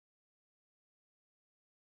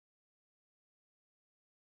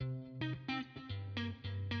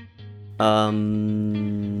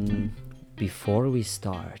Before we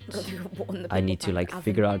start, Warn the I people need to about like the oven.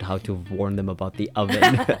 figure out how to warn them about the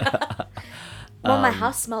oven. Well, my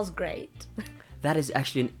house smells great. That is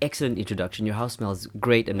actually an excellent introduction. Your house smells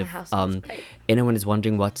great, and My if house smells great. anyone is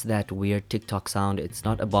wondering what's that weird TikTok sound, it's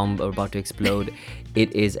not a bomb about to explode.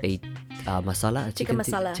 It is a masala, a Chicken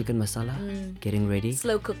masala. chicken masala, getting ready.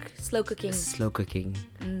 Slow cooking. Slow cooking.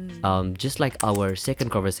 Just like our second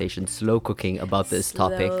conversation, slow cooking about this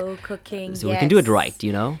topic. Slow cooking. So we can do it right,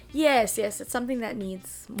 you know? Yes. It's something that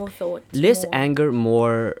needs more thought. Less more- anger,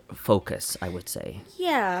 more focus, I would say.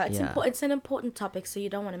 Yeah, it's Yeah. important. It's an important topic, so you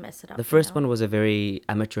don't want to mess it up. The first one was a very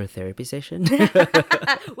amateur therapy session.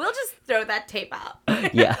 We'll just throw that tape out.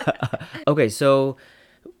 Yeah. Okay, so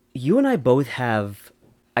you and I both have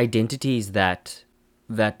identities that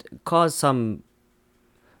cause some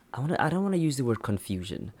I don't want to use the word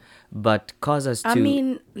confusion, but cause us to I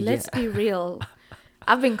mean, let's be real.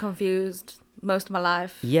 I've been confused most of my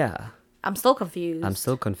life. Yeah. I'm still confused. I'm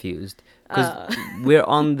still confused because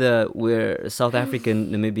we're South African,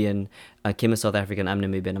 Namibian. Kim is South African. I'm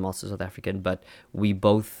Namibian. I'm also South African. But we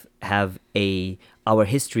both have our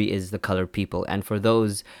history is the colored people. And for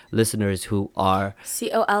those listeners who are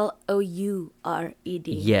COLOURED.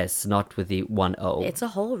 yes, not with the one O. It's a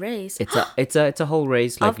whole race. It's a whole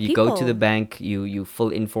race. Like Of you go to the people. bank, you fill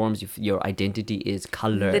in forms. Your identity is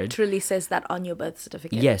colored. Literally says that on your birth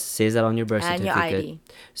certificate. Yes, says that on your birth And your certificate. ID.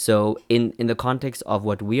 So in the context of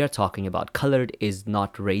what we are talking about, colored is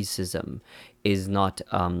not racism, is not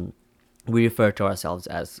we refer to ourselves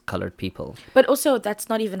as colored people. But also, that's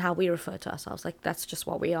not even how we refer to ourselves. Like, that's just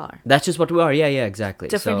what we are. That's just what we are. Yeah, exactly.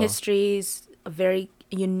 Different So, histories, a very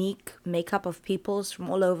unique makeup of peoples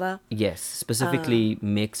from all over. Yes, specifically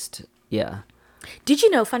mixed. Yeah. Did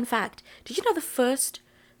you know, fun fact, did you know the first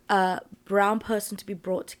brown person to be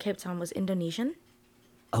brought to Cape Town was Indonesian?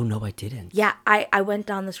 Oh no, I didn't. Yeah, I went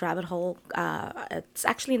down this rabbit hole. It's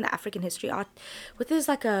actually in the African history art. There's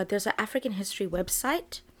an African history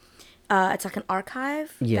website. It's like an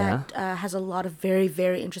archive Yeah. that has a lot of very,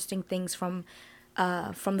 very interesting things from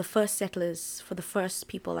the first settlers, for the first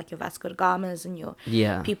people like your Vasco da Gamas and your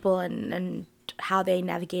Yeah. people and how they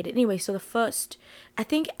navigated. Anyway, so the first, I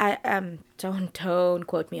think don't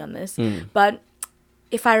quote me on this, but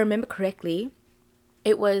if I remember correctly,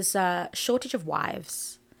 it was a shortage of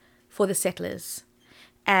wives for the settlers,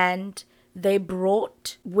 and they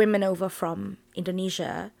brought women over from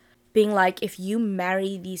Indonesia, being like, if you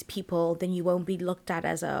marry these people, then you won't be looked at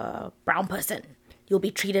as a brown person. You'll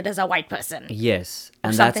be treated as a white person. Yes,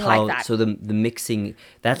 and that's something like how. that. So the mixing.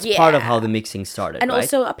 That's part of Yeah. how the mixing started. And right?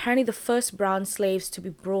 also, apparently, the first brown slaves to be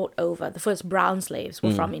brought over, the first brown slaves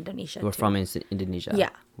were from Indonesia. We're too. from Indonesia.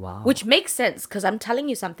 Yeah. Wow. Which makes sense, because I'm telling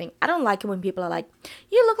you something. I don't like it when people are like,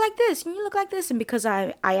 you look like this and you look like this. And because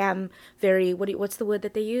I am very, what's the word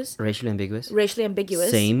that they use? Racially ambiguous. Racially ambiguous.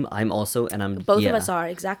 Same. I'm also, and I'm. Both yeah. of us are,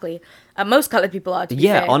 exactly. Most colored people are, to be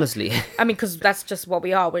Yeah, fair. honestly. I mean, because that's just what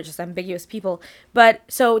we are. We're just ambiguous people. But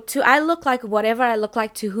so I look like whatever I look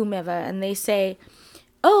like to whomever. And they say,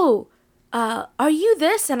 oh, are you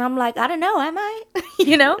this? And I'm like, I don't know. Am I?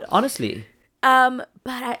 You know? Honestly.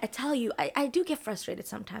 But I tell you, I do get frustrated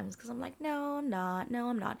sometimes because I'm like, no, I'm not. No,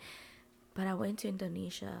 I'm not. But I went to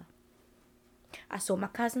Indonesia. I saw my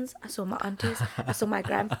cousins. I saw my aunties. I saw my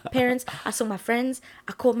grandparents. I saw my friends.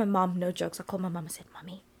 I called my mom. No jokes. I called my mom and said,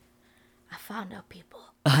 Mommy, I found out people.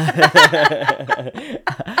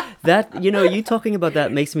 That, you talking about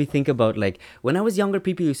that makes me think about, like, when I was younger,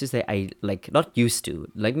 people used to say, not used to,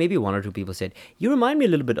 like, maybe one or two people said, you remind me a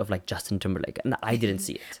little bit of, like, Justin Timberlake, and I didn't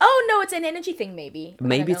see it. Oh, no, it's an energy thing, maybe. I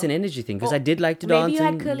Maybe don't it's an know. energy thing, because Or I did like to dance. Maybe you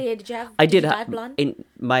had and curly hair. Did you have? I did did. you dye it blonde?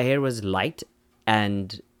 My hair was light,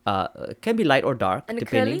 and can be light or dark, And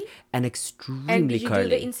depending. curly? And And extremely did you curly. do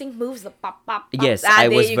the instinct moves, the pop, pop, pop? Yes, Ah, I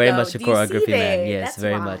there was you very go. much a Do you see choreography man. there? Yes, That's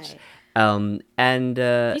very why. much. And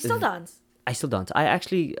You still dance. I still dance. I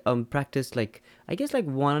actually practiced, like, I guess, like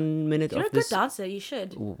 1 minute You're of a good this dancer. You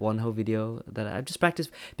should. one whole video that I've just practiced,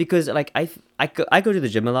 because, like, I go to the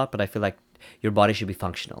gym a lot, but I feel like your body should be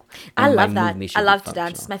functional. I and my love that. movement should I be love to dance.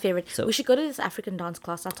 It's functional. my favorite. So- We should go to this African dance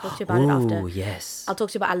class. I'll talk to you about it after. Oh, yes. I'll talk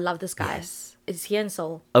to you about. I love this guy. Yes. It's here in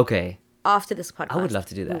Seoul. Okay. After this podcast, I would love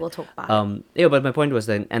to do that. We will talk about it. Yeah, but my point was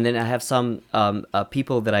then, and then I have some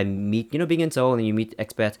people that I meet, being in Seoul, and you meet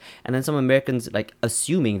expats, and then some Americans, like,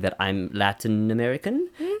 assuming that I'm Latin American,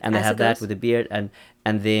 and they as have it that goes. with a beard, and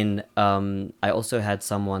then I also had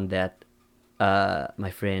someone that one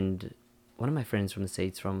of my friends from the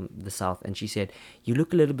States, from the South, and she said, you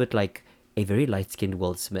look a little bit like a very light-skinned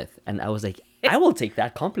Will Smith, and I was like, I will take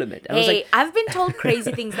that compliment. I was Hey, like, I've been told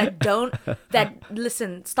crazy things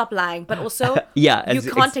listen, stop lying, but also yeah, you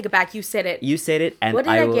it's- can't take it back. You said it. you said it, and What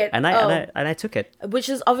did I I will, get? and I took it. Which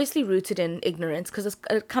is obviously rooted in ignorance because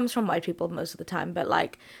it comes from white people most of the time. But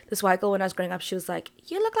like this white girl when I was growing up, she was like,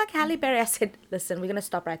 "You look like Halle Berry." I said, "Listen, we're gonna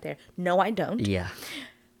stop right there. No, I don't. Yeah.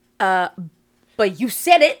 But you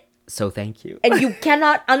said it, So thank you. and you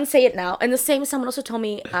cannot unsay it now." And the same, someone also told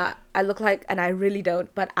me I look like, and I really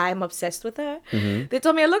don't, but I'm obsessed with her. Mm-hmm. They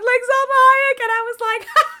told me I look like Salma Hayek, and I was like,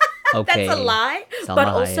 Okay. "That's a lie." Salma but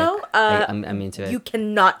also, Hayek. I'm into it. you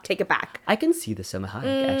cannot take it back. I can see the Salma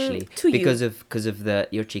Hayek actually to you. because of the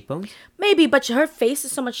your cheekbones. Maybe, but her face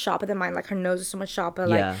is so much sharper than mine. Like her nose is so much sharper.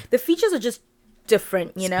 Yeah. Like the features are just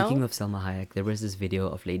different, you know. Speaking of Salma Hayek, there was this video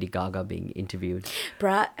of Lady Gaga being interviewed,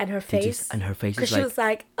 Bruh, and her Did you face. and her face Because is she like, was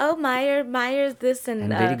like, "Oh, Myers this and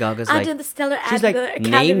Lady Gaga's I like, did the stellar she's at like the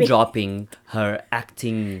name Academy." dropping her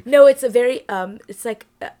acting. No, it's a very it's like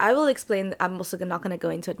I will explain. I'm also not gonna go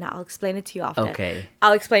into it now. I'll explain it to you after. Okay.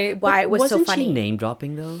 I'll explain why it was so Wasn't funny. she name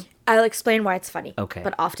dropping though? I'll explain why it's funny. Okay.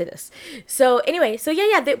 But after this. So anyway, so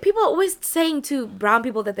yeah, people are always saying to brown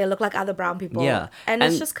people that they look like other brown people. Yeah, And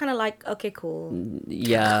it's and- just kind of like, okay, cool.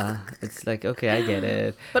 Yeah, it's like, okay, I get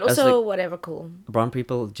it. But I was also, like, whatever, cool. brown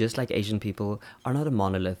people, just like Asian people, are not a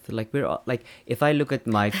monolith. Like we're all, like, if I look at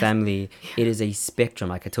my family, it is a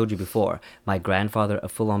spectrum. Like I told you before, my grandfather, a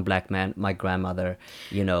full-on black man. My grandmother,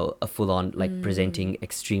 a full-on like presenting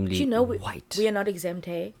extremely Do you know white. we are not exempt,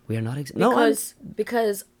 hey? We are not no.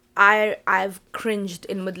 Because I've cringed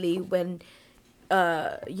inwardly when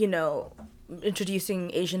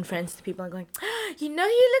introducing Asian friends to people and going, you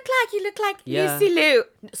look like Yeah. Lucy Liu.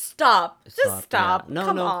 Stop. Just yeah. stop. No,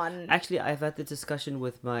 Come no. on. Actually, I've had the discussion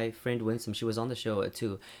with my friend Winsome. She was on the show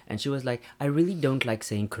too, and she was like, "I really don't like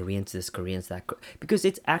saying Koreans this, Koreans that, because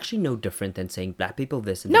it's actually no different than saying black people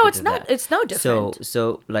this." And No, da- it's da- da- not. da." It's no different.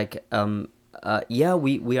 So like yeah,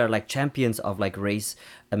 we are like champions of like race.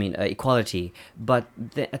 I mean equality, but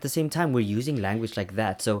at the same time we're using language like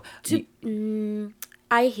that. So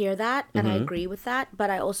I hear that and Mm-hmm. I agree with that, but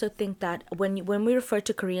I also think that when we refer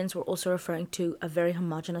to Koreans, we're also referring to a very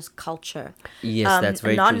homogenous culture. yes, that's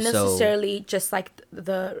very not true. necessarily just like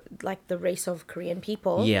the race of Korean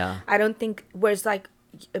people. Yeah. I don't think whereas like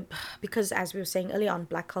because as we were saying earlier on,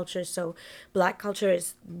 black culture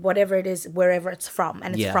is whatever it is wherever it's from, and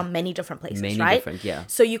it's Yeah. from many different places, Many right? different, yeah.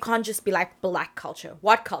 So you can't just be like black culture.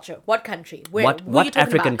 What culture? What country? Where? What who are you talking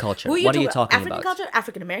African about? culture? Who What are you talking African about? culture?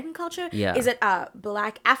 African American culture? Yeah. Is it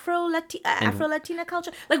black Afro Latina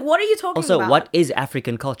culture? Like what are you talking also, about? what is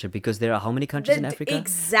African culture? Because there are how many countries in Africa?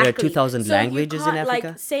 Exactly. There are 2,000 So you languages in can't, Africa.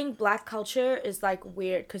 Like saying black culture is like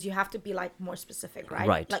weird because you have to be like more specific, right?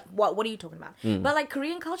 Right. Like what are you talking about? But like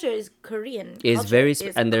Korean culture is Korean. Is culture very is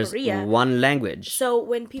and there's Korea. one language. So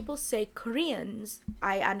when people say Koreans,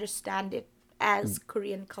 I understand it as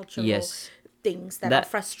Korean cultural Yes. things that are That-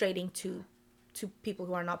 frustrating to people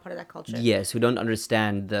who are not part of that culture. Yes, who don't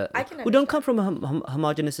understand I can who don't come from a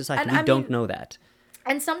homogenous society. And we I don't mean- know that.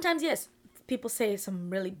 And sometimes yes, people say some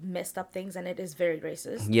really messed up things and it is very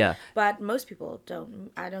racist. Yeah. But most people don't.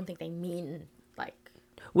 I don't think they mean like.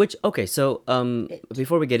 Which okay, so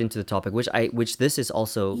before we get into the topic, which this is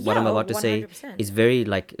also what I'm Yeah, about to say 100%. is very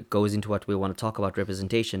like goes into what we want to talk about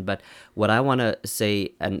representation. But what I want to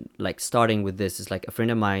say and like starting with this is like a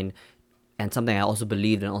friend of mine, and something I also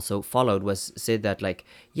believed and also followed was said that like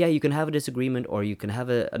yeah, you can have a disagreement or you can have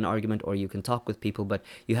an argument or you can talk with people, but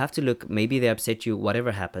you have to look, maybe they upset you,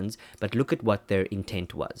 whatever happens, but look at what their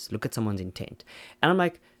intent was. Look at someone's intent. And I'm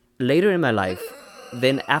like, later in my life,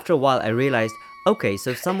 then after a while I realized, okay, so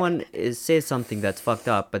if someone says something that's fucked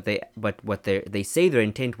up, but they say their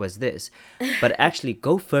intent was this, but actually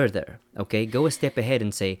go further, okay? Go a step ahead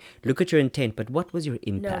and say, look at your intent, but what was your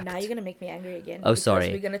No, impact? now you're gonna make me angry again. Oh, because sorry.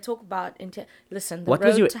 We're gonna talk about intent. Listen, the What road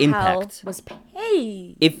was your to hell impact? was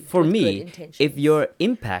paved. If for with good me, intentions. if your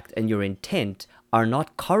impact and your intent are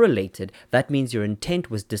not correlated, that means your intent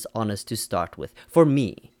was dishonest to start with. For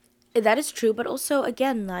me, That is true, but also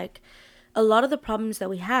again, like a lot of the problems that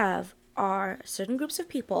we have are certain groups of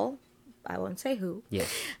people. I won't say who. yes.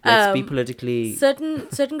 Let's be politically.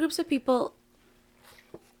 Certain groups of people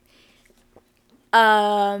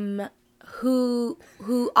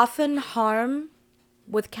who often harm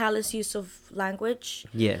with callous use of language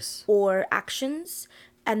Yes. or actions,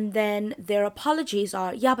 and then their apologies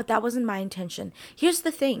are, yeah, but that wasn't my intention. Here's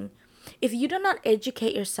the thing: if you do not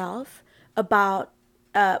educate yourself about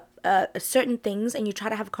certain things, and you try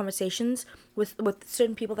to have conversations with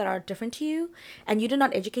certain people that are different to you, and you do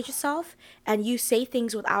not educate yourself, and you say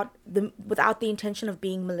things without the intention of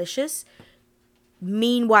being malicious,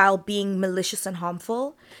 meanwhile being malicious and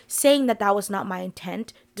harmful, saying that that was not my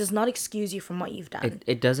intent does not excuse you from what you've done.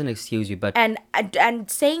 It doesn't excuse you, but And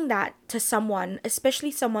saying that to someone,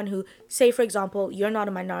 especially someone who, say for example, you're not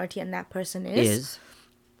a minority and that person is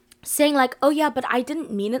saying like, oh yeah, but I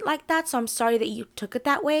didn't mean it like that, so I'm sorry that you took it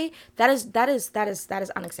that way. That is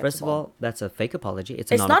unacceptable. First of all, that's a fake apology.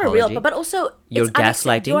 It's a it's non-apology. not a real, but also You're it's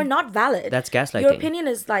gaslighting. You're not valid. That's gaslighting. Your opinion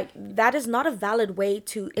is like, that is not a valid way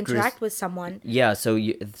to interact with someone. Yeah, so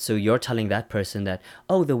you're telling that person that,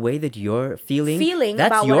 oh, the way that you're feeling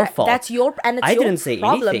that's about your fault. That's your, and it's I your didn't say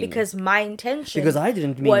problem anything. because my intention Because I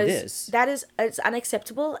didn't mean this. That is, it's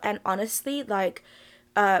unacceptable, and honestly, like,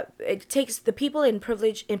 it takes the people in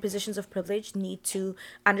positions of privilege need to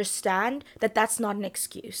understand that that's not an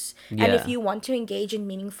excuse. Yeah. And if you want to engage in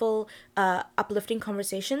meaningful, uplifting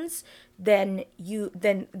conversations, then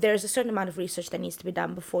there's a certain amount of research that needs to be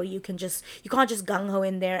done before you can't just gung-ho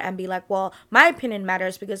in there and be like, well, my opinion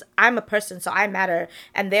matters because I'm a person, so I matter,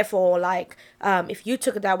 and therefore, like, if you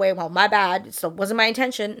took it that way, well, my bad, so wasn't my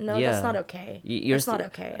intention. No, that's not okay. That's not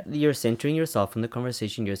okay. You're centering yourself in the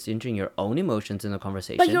conversation. You're centering your own emotions in the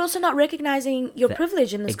conversation. But you're also not recognizing your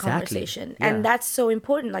privilege in this conversation. Yeah. And that's so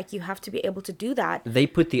important. Like, you have to be able to do that. They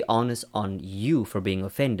put the onus on you for being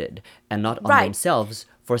offended and not on themselves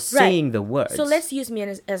for saying the words. So let's use me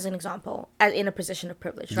as an example, as in a position of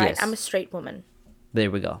privilege, right? Yes. I'm a straight woman.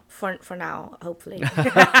 There we go. For now, hopefully.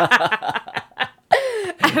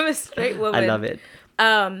 I'm a straight woman. I love it.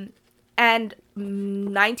 And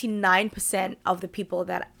 99% of the people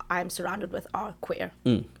that I'm surrounded with are queer,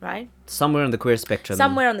 right? Somewhere on the queer spectrum.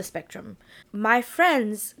 Somewhere on the spectrum. My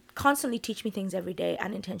friends constantly teach me things every day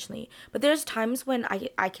unintentionally. But there's times when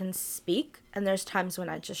I can speak, and there's times when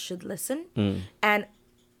I just should listen. And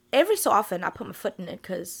every so often I put my foot in it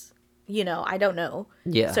because, I don't know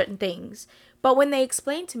certain things. But when they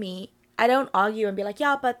explain to me, I don't argue and be like,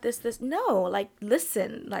 yeah, but this. No, like,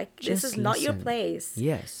 listen. Like, Just this is not your listen. place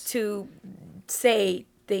Yes. to say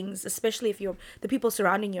things, especially if the people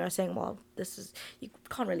surrounding you are saying, well, you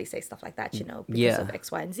can't really say stuff like that, because of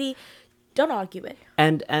X, Y, and Z. Don't argue it.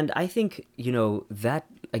 And I think, that,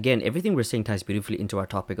 again, everything we're saying ties beautifully into our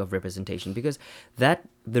topic of representation, because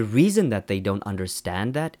the reason that they don't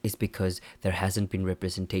understand that is because there hasn't been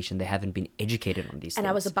representation. They haven't been educated on these things. And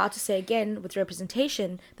I was about to say again, with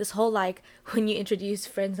representation, this whole, like, when you introduce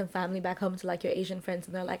friends and family back home to, like, your Asian friends,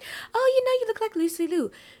 and they're like, oh, you look like Lucy Liu.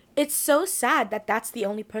 It's so sad that that's the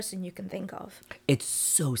only person you can think of. It's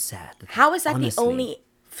so sad. How is that honestly. the only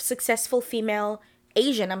successful female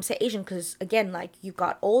Asian? I'm saying Asian because, again, like, you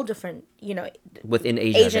got all different, within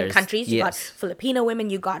Asia, Asian countries. You got Filipino women,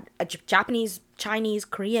 you got Japanese, Chinese,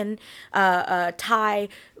 Korean, Thai,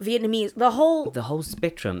 Vietnamese, the whole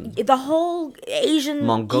spectrum. The whole Asian,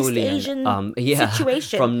 Mongolian, East Asian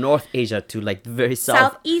situation. From North Asia to, like, the very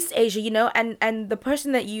Southeast Asia, and the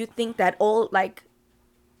person that you think that all, like,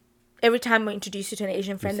 every time I introduce you to an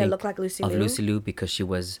Asian friend, they look like Lucy Liu. Of Lucy Liu because she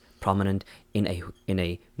was prominent in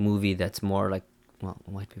a movie that's more like, well,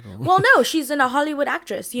 white people. Well, no, she's a Hollywood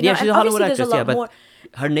actress. Yeah, she's a Hollywood actress. Yeah, but more.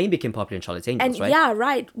 Her name became popular in Charlotte's Angels, right? Yeah,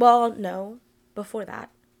 right. Well, no, before that,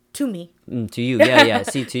 to me. To you, yeah.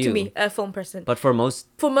 See, to you. To me, a film person. But for most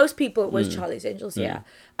people, it was Charlie's Angels. Yeah.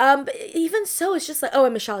 But even so, it's just like,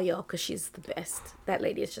 and Michelle Yeoh, because she's the best. That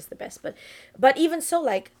lady is just the best. But even so,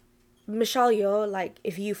 like, Michelle Yeoh, like,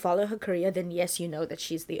 if you follow her career, then yes, you know that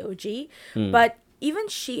she's the OG. But even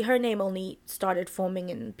her name only started forming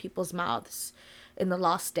in people's mouths in the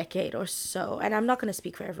last decade or so. And I'm not going to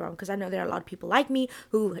speak for everyone because I know there are a lot of people like me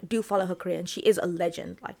who do follow her career, and she is a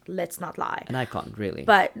legend. Like, let's not lie. an icon, really.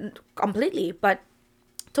 But completely. But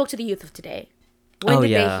talk to the youth of today. When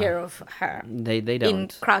did they hear of her? They don't. In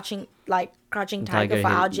Crouching Tiger for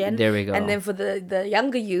our gen. There we go. And then for the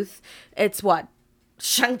younger youth, it's what?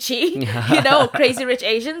 Shang-Chi, Crazy Rich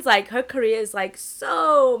Asians. Like, her career is, like,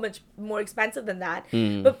 so much more expansive than that.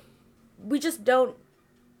 But we just don't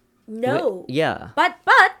know. But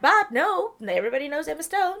no, everybody knows Emma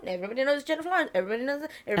Stone. Everybody knows Jennifer Lawrence. Everybody knows.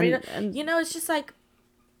 And it's just like,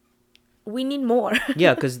 we need more.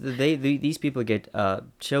 Yeah, because these people get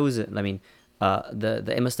chosen. I mean,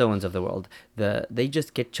 the Emma Stones of the world. They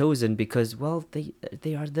just get chosen because, well,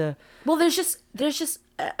 they are the. Well, there's just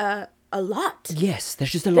a lot. Yes,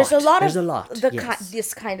 there's just a lot. There's a lot.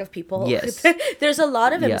 This kind of people. Yes. There's a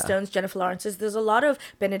lot of Emma Stones, Jennifer Lawrences. There's a lot of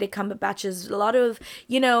Benedict Cumberbatches. A lot of,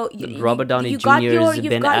 Robert Downey Jr.'s,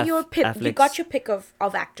 Ben Affleck. You got your pick of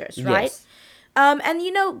actors, right? Yes.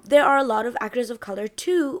 And there are a lot of actors of color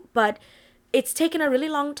too, but it's taken a really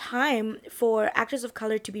long time for actors of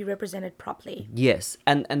color to be represented properly. Yes,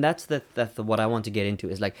 and that's what I want to get into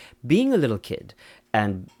is like being a little kid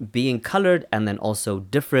and being colored and then also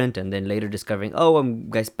different and then later discovering, oh, I'm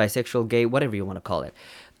bisexual, gay, whatever you want to call it.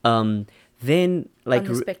 Then like On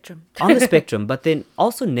the spectrum. on the spectrum, but then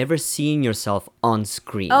also never seeing yourself on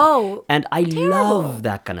screen. Oh, and I terrible. love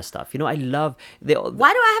that kind of stuff. You know, I love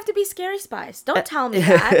Why do I have to be Scary Spice? Don't tell me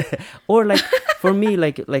that. or like for me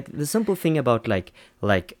like the simple thing about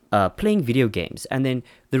playing video games, and then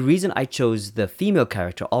the reason I chose the female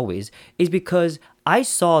character always is because I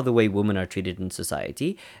saw the way women are treated in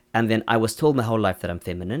society, and then I was told my whole life that I'm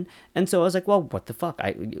feminine, and so I was like, well, what the fuck,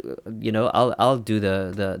 I'll do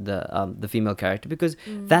the female character because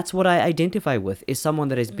that's what I identify with, is someone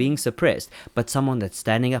that is being suppressed but someone that's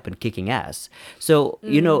standing up and kicking ass. So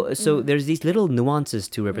so there's these little nuances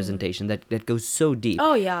to representation that goes so deep.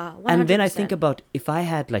 Oh yeah, 100%. And then I think about if I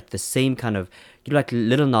had like the same kind of, like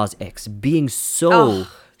Lil Nas X being so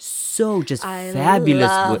just I fabulous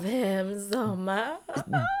love with him so much.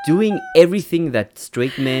 doing everything that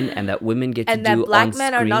straight men and that women get And to do that black on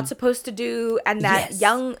men screen. are not supposed to do, and that Yes.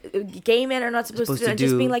 young gay men are not supposed to do, and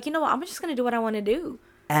just do. being like, you know what, I'm just gonna do what I want to do,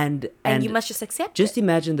 and and you must just accept just it.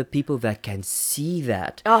 imagine the people that can see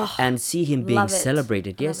that Oh, and see him being love it.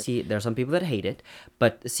 celebrated. Love Yes, there are some people that hate it,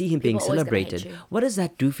 but see him being People are always gonna hate celebrated. you. What does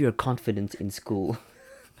that do for your confidence in school?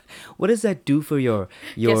 What does that do for your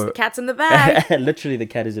Guess the cat's in the bag. literally the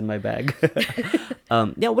cat is in my bag.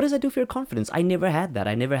 Yeah, what does that do for your confidence? I never had that.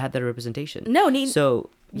 I never had that representation. No, So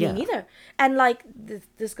yeah. Me neither. And like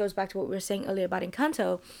this goes back to what we were saying earlier about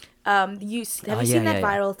Encanto. Have you seen that yeah.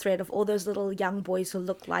 viral thread of all those little young boys who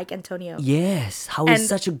look like Antonio? Yes, how And is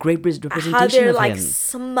such a great representation How they're of like him?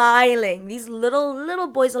 smiling. These little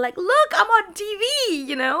boys are like, look, I'm on TV,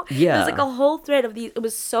 you know? Yeah. There's like a whole thread of these. It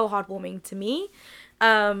was so heartwarming to me.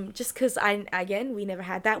 Just because we never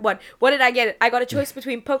had that. What did I get? I got a choice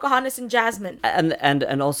between Pocahontas and Jasmine.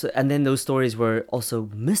 And also, and then those stories were also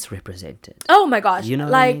misrepresented. Oh my gosh! You know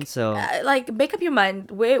what like, I mean? So like, make up your mind.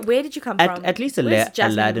 Where did you come from? at least Where's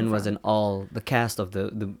Jasmine Aladdin come was from? an all, the cast of the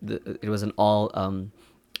it was an all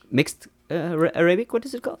mixed Arabic. What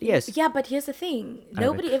is it called? Yes. Yeah, but here's the thing.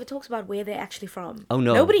 Nobody ever talks about where they're actually from. Oh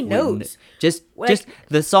no. Nobody We- knows. Just Like, just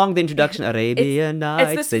the song, the introduction, Arabian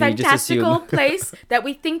Nights. It's this then you just fantastical assume. place that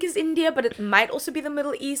we think is India, but it might also be the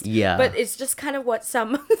Middle East. Yeah. But it's just kind of what some...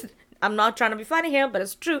 I'm not trying to be funny here, but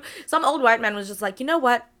it's true. Some old white man was just like, you know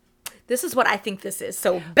what? This is what I think this is.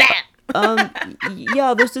 So, bam!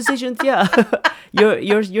 Yeah, those decisions. Yeah,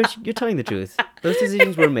 you're telling the truth. Those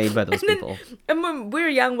decisions were made by those people. And when we're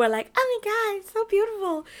young, we're like, oh my God, it's so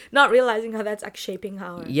beautiful. Not realizing how that's like shaping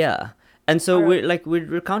how... Yeah. And so we're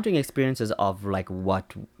recounting experiences of like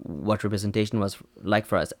what representation was like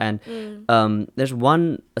for us. And there's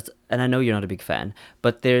one, and I know you're not a big fan,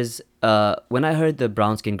 but there's when I heard the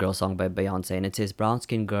Brown Skin Girl song by Beyonce, and it says brown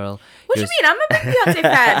skin girl. What do you mean? I'm a big Beyonce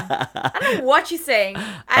fan. I don't know what you're saying.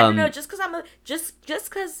 I don't know. Just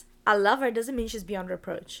because I love her doesn't mean she's beyond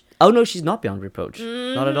reproach. Oh no, she's not beyond reproach.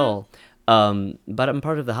 Not at all. But I'm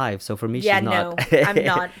part of the Hive, so for me, Yeah, she's not. no, I'm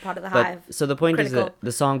not part of the But Hive. so the point is Critical. that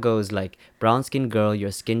the song goes like, brown skin girl,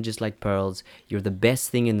 your skin just like pearls. You're the best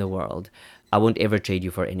thing in the world. I won't ever trade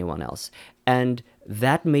you for anyone else. And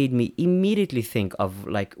that made me immediately think of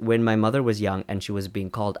like when my mother was young and she was being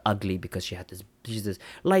called ugly because she's this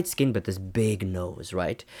light skin but this big nose,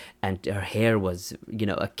 right? And her hair was,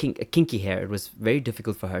 a kinky hair. It was very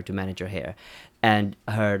difficult for her to manage her hair. And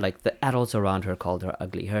her, like, the adults around her called her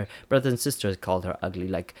ugly. Her brothers and sisters called her ugly.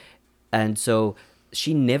 Like, and so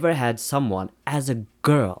she never had someone as a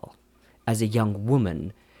girl, as a young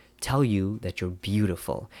woman, tell you that you're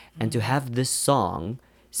beautiful. And to have this song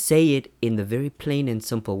say it in the very plain and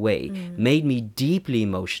simple way made me deeply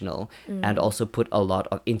emotional and also put a lot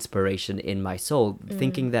of inspiration in my soul,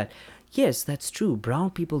 thinking that, yes, that's true. Brown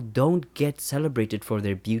people don't get celebrated for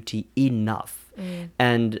their beauty enough.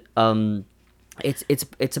 And it's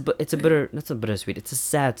a bitter, not so bittersweet, it's a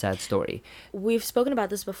sad story. We've spoken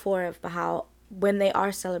about this before of how when they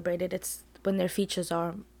are celebrated, it's when their features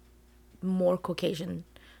are more Caucasian.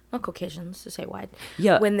 Not Caucasians, to say white.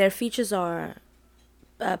 Yeah. When their features are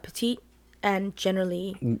petite and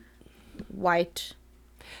generally white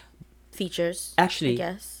features, Actually, I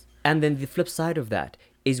guess. And then the flip side of that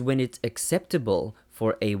is when it's acceptable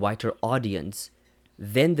for a whiter audience,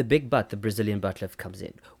 then the big butt, the Brazilian butt lift comes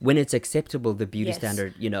in. When it's acceptable, the beauty Yes.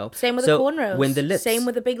 standard, Same with So the cornrows. when the lips, Same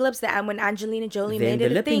with the big lips. And when Angelina Jolie then made the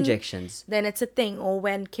it a lip thing, injections. then it's a thing. Or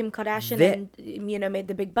when Kim Kardashian made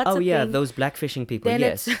the big butts Oh a yeah, thing, those blackfishing people. then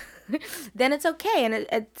Yes, it's then it's okay, and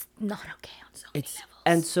it's not okay on so many it's levels.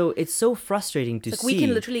 And so it's so frustrating to Like see. we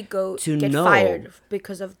can literally go to get know fired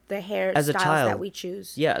because of the hairstyles as a child that we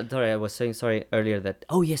choose. Yeah, sorry, I was saying sorry earlier that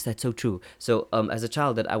yes, that's so true. So as a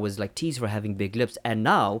child that I was like teased for having big lips, and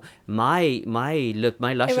now my luscious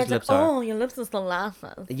Everyone's like, lips are oh, your lips are so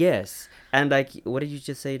lashes. yes. And like, what did you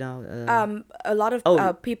just say now? A lot of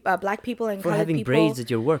Oh, black people and for colored having people braids at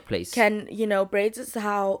your workplace. can, braids is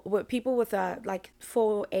how people with like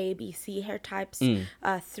 4A, B, C hair types,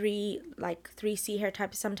 3C hair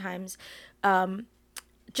types sometimes,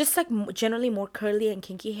 just like generally more curly and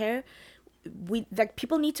kinky hair. We like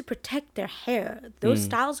people need to protect their hair. Those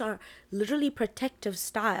styles are literally protective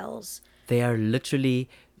styles. They are literally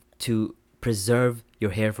to preserve your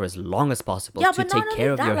hair for as long as possible, Yeah, to but take not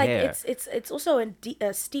care only of that, your like hair. it's also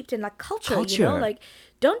steeped in like culture. Culture. Like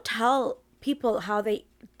don't tell people how they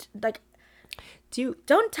like. Do you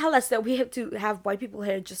Don't tell us that we have to have white people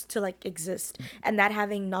hair just to like exist, and that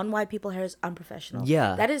having non-white people hair is unprofessional.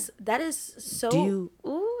 Yeah. that is so. Do you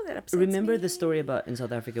that upsets remember me. the story about in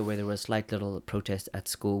South Africa where there was a slight little protest at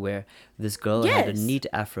school where this girl had a Yes. neat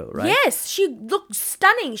afro, right? Yes, she looked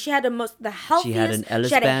stunning. She had the healthiest. She had an Ellis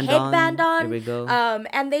she had a band headband on. on. Here we go.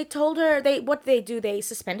 And they told her they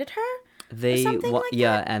suspended her. Or something like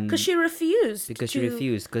yeah, that? and because she refused. she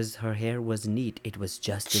refused because her hair was neat. It was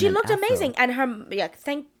just She in an looked afro. amazing, and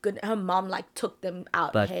thank goodness her mom like took them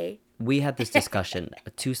out. But hey, we had this discussion,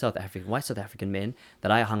 two white South African men that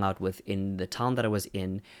I hung out with in the town that I was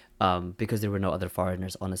in, because there were no other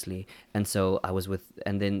foreigners, honestly. And so I was with,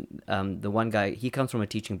 and then the one guy, he comes from a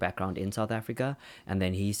teaching background in South Africa, and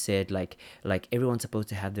then he said like everyone's supposed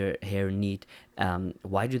to have their hair neat.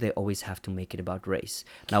 Why do they always have to make it about race?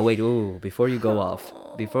 Now wait, before you go off,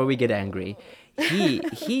 before we get angry.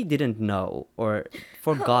 He didn't know or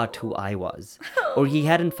forgot who I was, or he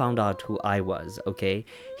hadn't found out who I was. Okay,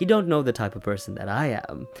 he don't know the type of person that I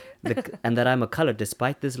am, and that I'm a color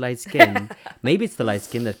despite this light skin. Maybe it's the light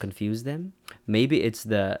skin that confused them. Maybe it's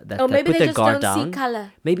that maybe put they their just guard don't see down.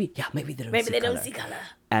 color. Maybe they don't. Maybe see they color. don't see color.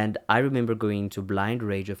 And I remember going into blind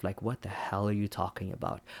rage of like, what the hell are you talking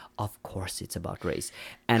about? Of course it's about race.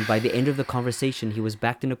 And by the end of the conversation, he was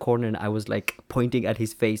backed in a corner and I was like pointing at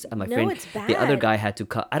his face, and my No, friend, it's the other bad. guy had to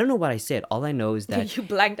cut. I don't know what I said. All I know is that You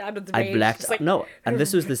blanked out of the rage. I blacked just like, no, and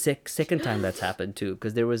this was the second time that's happened too,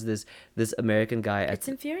 because there was this American guy It's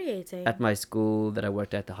infuriating. at my school that I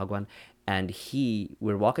worked at, the Hagwan, and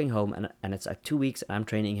we're walking home, and it's like 2 weeks, and I'm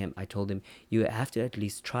training him. I told him, you have to at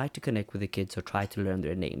least try to connect with the kids or try to learn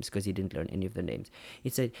their names, because he didn't learn any of their names. He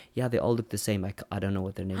said, yeah, they all look the same. I don't know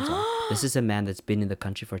what their names are. This is a man that's been in the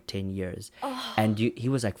country for 10 years. And he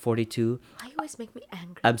was like 42. Why you always make me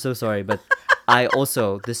angry? I'm so sorry, but I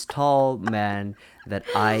also, this tall man that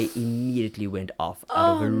I immediately went off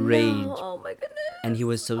out of a rage. No. Oh my goodness. And he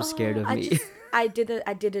was so scared of me. I did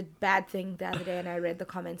a bad thing the other day, and I read the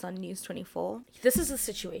comments on News 24. This is a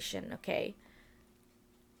situation, okay?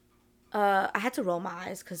 I had to roll my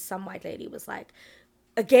eyes because some white lady was like,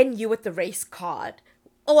 "Again, you with the race card.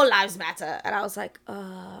 All lives matter," and I was like,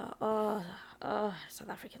 South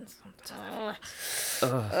Africans.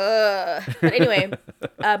 But anyway,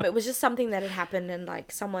 it was just something that had happened, and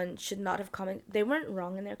like someone should not have commented. They weren't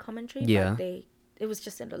wrong in their commentary, Yeah. but it was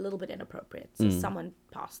just a little bit inappropriate. So someone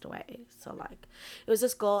passed away. So like, it was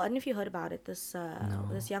this girl. I don't know if you heard about it. This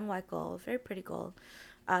young white girl, very pretty girl.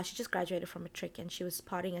 She just graduated from matric, and she was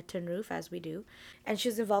partying at Tin Roof, as we do, and she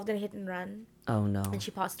was involved in a hit and run. Oh no. And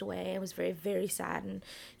she passed away. It was very, very sad. And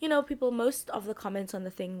most of the comments on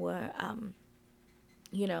the thing were,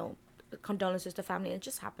 condolences to family. It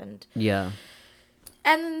just happened. Yeah.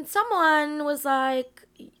 And someone was like,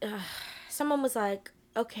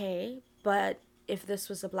 okay, but if this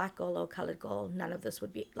was a black girl or a colored girl, none of this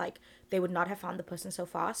would be like, they would not have found the person so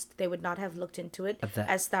fast. They would not have looked into it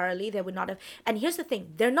as thoroughly. They would not have. And here's the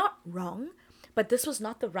thing, they're not wrong, but this was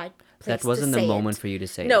not the right place That wasn't to the say moment it. for you to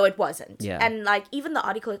say No, it. it wasn't. Yeah. And like, even the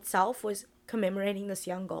article itself was commemorating this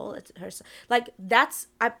young girl. It's her, like,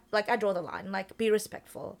 I draw the line, like, be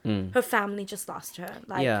respectful. Her family just lost her.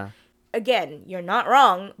 Like, Yeah. again, you're not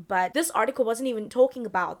wrong, but this article wasn't even talking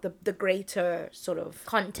about the greater sort of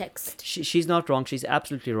context. She's not wrong. She's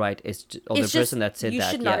absolutely right. The person that said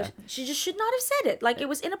that, yeah. She just should not have said it. Like, it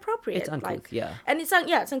was inappropriate. It's uncouth, like, yeah. And it's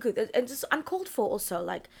uncouth. And just uncalled for also.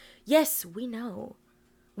 Like, yes, we know.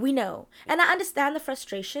 And I understand the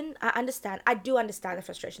frustration. I do understand the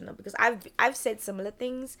frustration, though, because I've said similar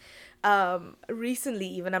things recently.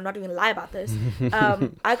 Even, I'm not even lie about this.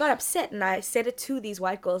 I got upset and I said it to these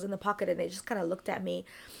white girls in the pocket, and they just kind of looked at me.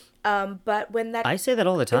 But when I say that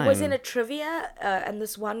all the time. it was in a trivia, and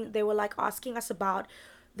this one, they were like asking us about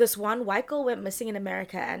this one white girl went missing in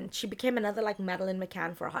America, and she became another like Madeline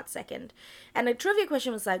McCann for a hot second. And the trivia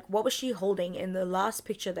question was like, what was she holding in the last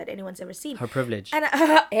picture that anyone's ever seen? Her privilege. And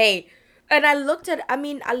hey, and I looked at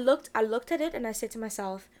it, and I said to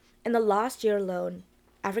myself, in the last year alone,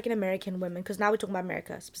 African American women, because now we're talking about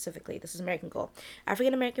America specifically, this is American Girl,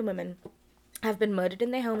 African American women have been murdered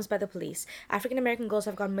in their homes by the police. African American girls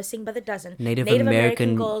have gone missing by the dozen. Native American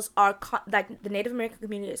American girls are like the Native American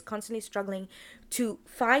community is constantly struggling to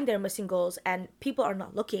find their missing girls, and people are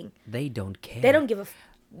not looking. They don't care. They don't give a.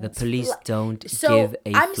 The police don't So give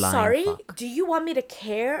a I'm flying sorry. fuck. Do you want me to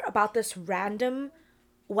care about this random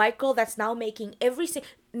white girl that's now making every single,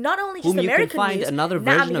 not only just Whom you can American find news, another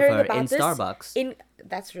now I'm version of hearing her about in this Starbucks.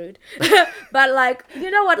 That's rude. But like,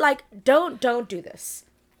 you know what? Like, don't do this.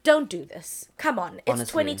 Don't do this. Come on. It's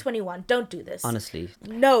Honestly. 2021. Don't do this. Honestly.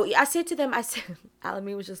 No, I said to them,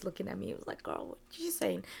 Alamy was just looking at me. He was like, girl, what are you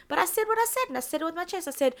saying? But I said what I said, and I said it with my chest.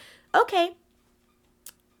 I said, okay,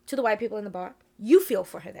 to the white people in the bar, you feel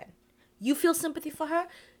for her then. You feel sympathy for her.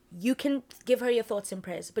 You can give her your thoughts and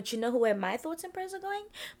prayers. But you know where my thoughts and prayers are going?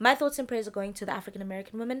 My thoughts and prayers are going to the African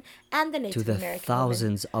American women and the Native To the American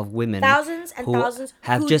thousands of women thousands and who thousands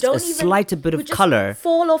have who just don't a slight bit who of just color.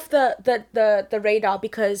 fall off the radar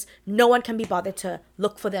because no one can be bothered to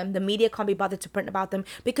look for them. The media can't be bothered to print about them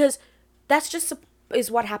because that's just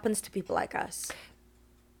is what happens to people like us.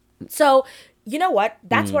 So you know what?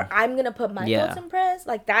 That's where I'm gonna put my Yeah. thoughts and prayers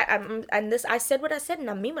like that. I said what I said, and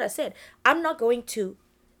I mean what I said. I'm not going to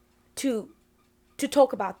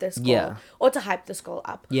talk about this girl Yeah. or to hype this girl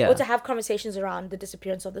up Yeah. or to have conversations around the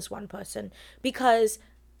disappearance of this one person because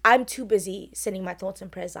I'm too busy sending my thoughts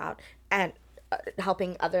and prayers out and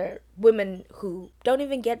helping other women who don't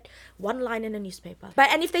even get one line in a newspaper.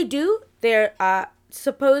 And if they do, their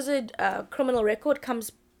supposed criminal record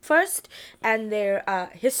comes first, and their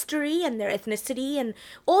history and their ethnicity and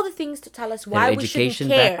all the things to tell us why we shouldn't education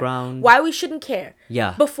care, background. why we shouldn't care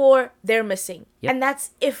Yeah. before they're missing. Yep. And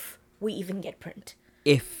that's if we even get print.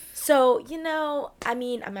 If So, I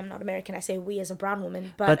mean, I'm not American. I say we as a brown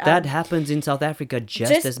woman, but that happens in South Africa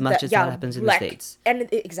just as much as that happens in the States. And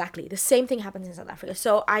exactly, the same thing happens in South Africa.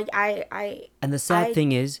 So And the sad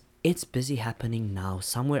thing is, it's busy happening now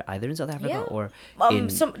somewhere, either in South Africa or in.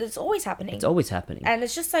 it's always happening. It's always happening. And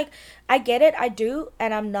it's just like, I get it, I do,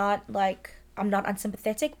 and I'm not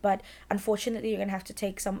unsympathetic, but unfortunately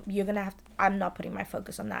I'm not putting my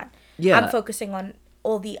focus on that. Yeah. I'm focusing on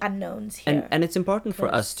all the unknowns here. And it's important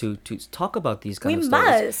for us to talk about these kind We of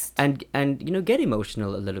stories. must. And get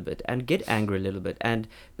emotional a little bit and get angry a little bit, and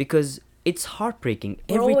because it's heartbreaking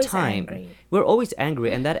We're every always time. angry. We're always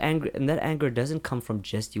angry, and that anger doesn't come from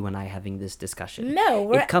just you and I having this discussion.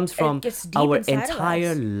 No, it comes from it gets deep our inside of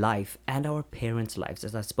entire us. life and our parents' lives.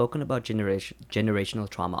 As I've spoken about generational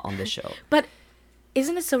trauma on this show. But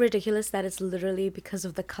isn't it so ridiculous that it's literally because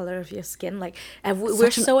of the color of your skin? Like, and we're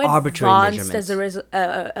Such an so arbitrary advanced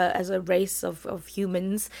as a race of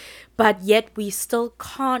humans, but yet we still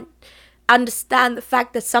can't understand the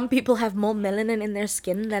fact that some people have more melanin in their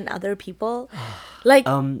skin than other people. Like,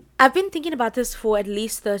 I've been thinking about this for at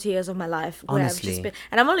least 30 years of my life. Where Honestly. I've just been,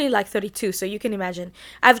 and I'm only like 32, so you can imagine.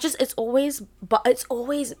 It's always,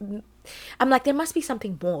 I'm like, there must be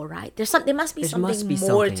something more, right? There must be something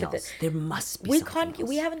more to else. this. There must be We something can't. else.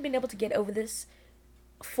 We haven't been able to get over this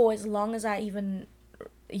for as long as I even,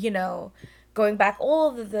 going back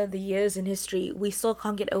all the years in history. We still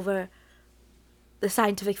can't get over the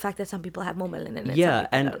scientific fact that some people have more melanin. And some Yeah,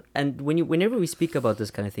 people don't. and whenever we speak about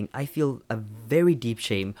this kind of thing, I feel a very deep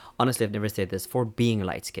shame. Honestly, I've never said this, for being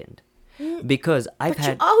light skinned, because I've But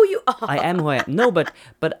had. you are. I am who I am. No, but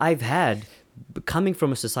I've had, coming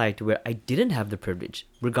from a society where I didn't have the privilege,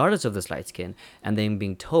 regardless of this light skin, and then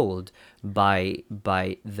being told by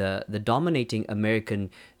the dominating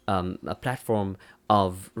American a platform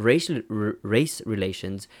of race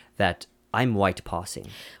relations that I'm white passing.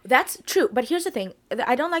 That's true, but here's the thing.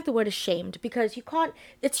 I don't like the word ashamed because you can't.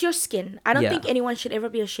 It's your skin. I don't Yeah. think anyone should ever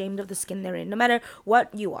be ashamed of the skin they're in, no matter what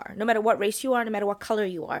you are, no matter what race you are, no matter what color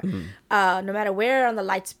you are, no matter where on the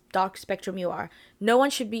light dark spectrum you are. No one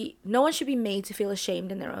should be made to feel ashamed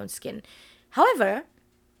in their own skin. However,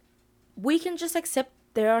 we can just accept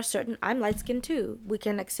there are certain. I'm light skinned too. We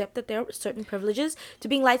can accept that there are certain privileges to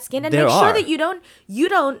being light skinned, and There make sure are. that you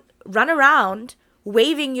don't run around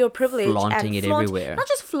waving your privilege Flaunting and it everywhere. Not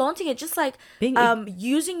just flaunting it, just like Being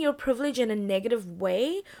using your privilege in a negative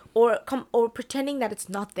way, or pretending that it's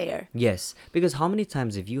not there. Yes, because how many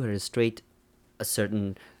times have you heard a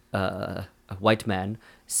certain a white man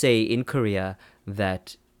say in Korea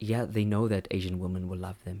that they know that Asian women will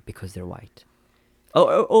love them because they're white,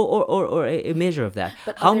 or a measure of that.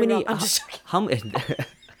 But How are they many? wrong? I'm just joking. How many?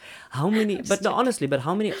 How many? But no, honestly, but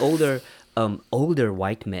how many older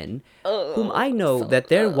white men whom I know that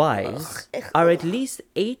their wives are at least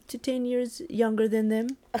 8 to 10 years younger than them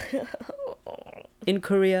in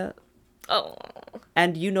Korea. Oh.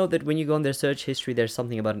 And you know that when you go on their search history, there's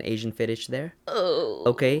something about an Asian fetish there. Oh.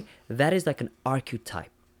 Okay, that is like an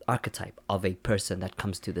archetype of a person that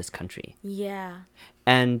comes to this country. Yeah.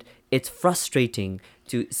 And it's frustrating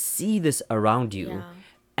to see this around you. Yeah.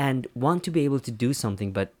 And want to be able to do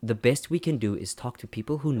something, but the best we can do is talk to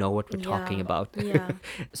people who know what we're talking Yeah. about. Yeah.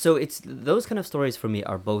 So it's those kind of stories for me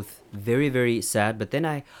are both very, very sad, but then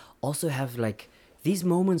I also have like these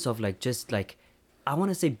moments of like just like I want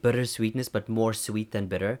to say bittersweetness, but more sweet than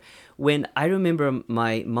bitter. When I remember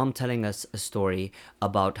my mom telling us a story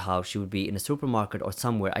about how she would be in a supermarket or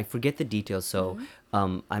somewhere. I forget the details, so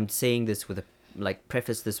I'm saying this with a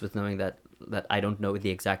preface this with knowing that I don't know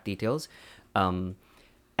the exact details.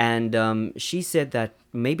 And she said that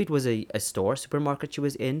maybe it was a supermarket she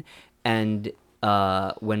was in, and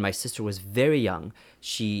when my sister was very young,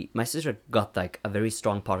 my sister got like a very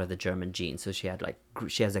strong part of the German gene. So she had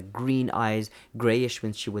she has a green eyes, grayish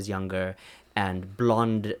when she was younger, and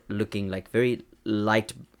blonde looking, like very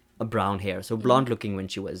light brown hair. So blonde looking when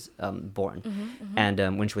she was born, and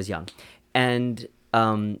when she was young. And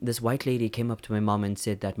this white lady came up to my mom and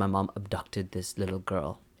said that my mom abducted this little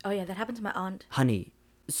girl. Oh yeah, that happened to my aunt. Honey,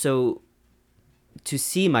 so to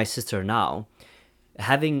see my sister now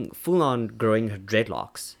having full on growing her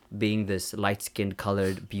dreadlocks, being this light-skinned,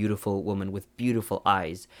 colored, beautiful woman with beautiful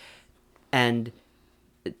eyes, and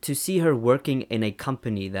to see her working in a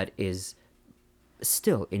company that is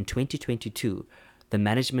still in 2022, the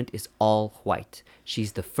management is all white.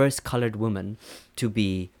 She's the first colored woman to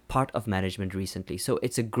be part of management recently. So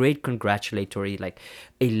it's a great congratulatory, like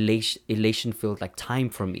elation-filled like time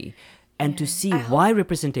for me. And to see why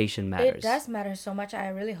representation matters. It does matter so much. I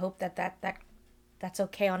really hope that's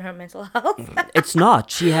okay on her mental health. It's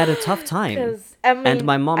not. She had a tough time. 'Cause, I mean, and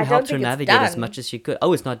my mom I don't helped her think it's navigate as done. much as she could.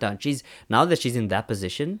 Oh, it's not done. Now that she's in that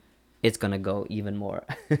position, it's gonna go even more.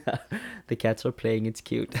 The cats are playing. It's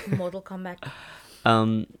cute. Mortal Kombat.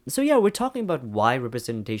 So yeah, we're talking about why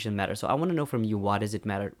representation matters. So I want to know from you, why does it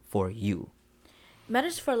matter for you?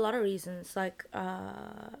 Matters for a lot of reasons. Like,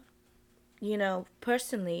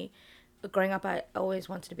 personally, growing up, I always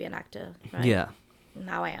wanted to be an actor. Right? Yeah.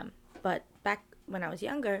 Now I am. But back when I was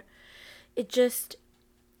younger,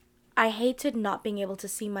 I hated not being able to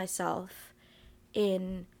see myself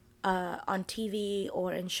in on TV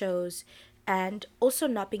or in shows, and also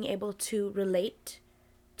not being able to relate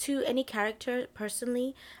to any character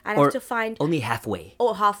personally. I'd Or have to find only halfway.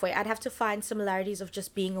 or halfway. I'd have to find similarities of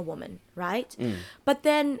just being a woman, right? But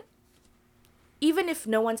then, even if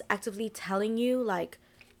no one's actively telling you like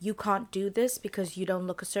you can't do this because you don't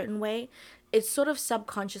look a certain way, it sort of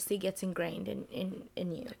subconsciously gets ingrained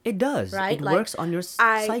in you. It does. Right? It Like, works on your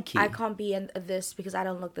psyche. I can't be in this because I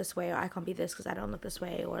don't look this way, or I can't be this because I don't look this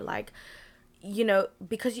way, or like,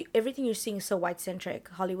 because everything you're seeing is so white-centric.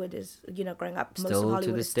 Hollywood is, growing up, most Still of to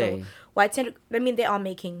Hollywood this is still day. white-centric. I mean, they are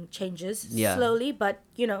making changes slowly, but,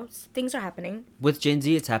 things are happening. With Gen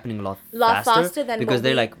Z, it's happening a lot Faster than because what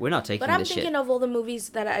they're we- like, we're not taking But I'm this thinking shit. of all the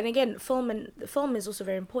movies and again, film is also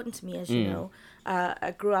very important to me, as you know.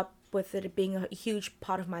 I grew up with it being a huge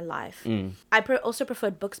part of my life. I also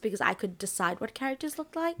preferred books because I could decide what characters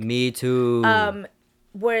looked like. Me too.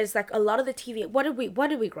 Whereas like a lot of the TV, what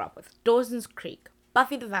did we grow up with? Dawson's Creek,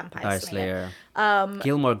 Buffy the Vampire Fire Slayer, Slayer.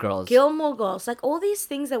 Gilmore Girls. Gilmore Girls, like all these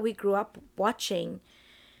things that we grew up watching.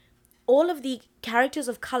 All of the characters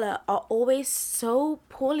of color are always so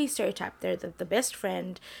poorly stereotyped. They're the best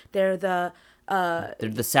friend. They're the They're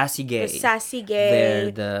the sassy gay.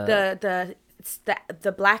 They're They're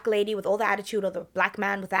the black lady with all the attitude, or the black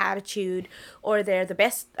man with the attitude, or they're the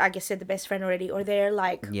best. I guess said the best friend already, or they're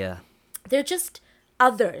like Yeah. they're just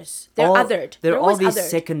others. They're othered. They're all always these othered.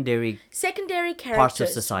 secondary secondary characters, parts of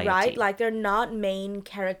society. right? Like they're not main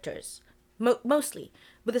characters. Mostly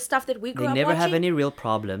with the stuff that we grew They up never watching. have any real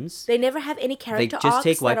problems. They never have any character just arcs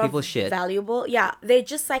take white that are people's shit. valuable. Yeah, they're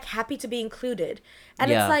just like happy to be included, and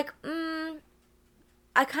Yeah. it's like,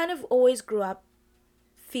 I kind of always grew up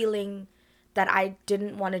feeling that I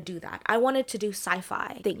didn't want to do that. I wanted to do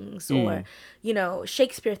sci-fi things or,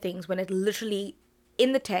 Shakespeare things when it literally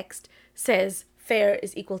in the text says fair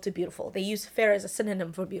is equal to beautiful. They use fair as a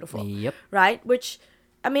synonym for beautiful. Yep. Right? Which,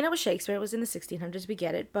 I mean, it was Shakespeare. It was in the 1600s. We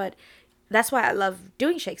get it. But that's why I love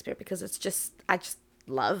doing Shakespeare, because I just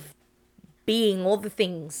love being all the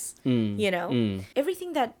things,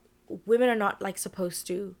 Everything that women are not like supposed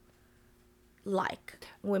to like.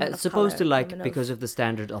 Women of Supposed color, to like women of- because of the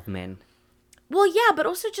standard of men. Well, yeah, but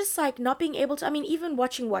also just like not being able to. I mean, even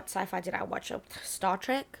watching what sci-fi did I watch? Star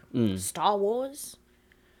Trek, Star Wars.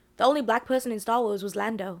 The only black person in Star Wars was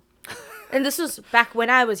Lando, and this was back when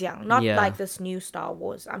I was young, not Yeah. like this new Star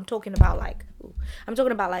Wars. I'm talking about like,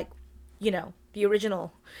 the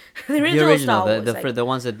original, the The original original, Star Wars. the like, for the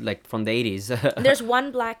ones that like from the 80s. there's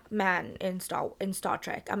one black man in Star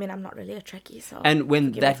Trek. I mean, I'm not really a Trekkie, so And when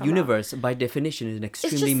forgive me if that I'm wrong. universe, by definition, is an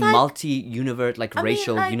extremely like- multi-universe, like I mean,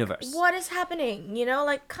 racial like, universe. What is happening?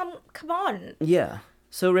 Like, come on. Yeah.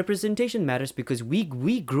 So representation matters because we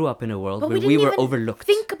grew up in a world But where we we didn't were even overlooked.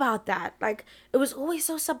 think about that. Like, it was always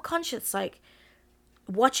so subconscious. Like,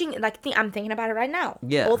 watching, like, I'm thinking about it right now.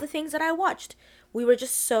 Yeah. All the things that I watched, we were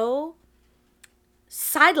just so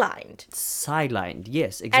sidelined. Sidelined.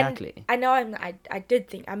 Yes, exactly. And I know I did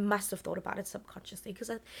think, I must have thought about it subconsciously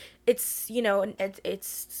because it's, and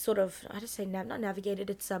it's sort of, I just say not navigated,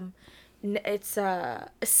 it's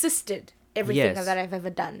assisted everything Yes. that I've ever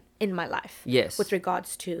done in my life. Yes. With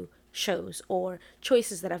regards to shows or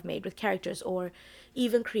choices that I've made with characters or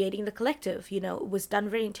even creating the collective, it was done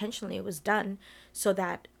very intentionally. It was done so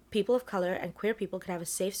that people of color and queer people could have a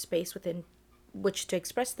safe space within which to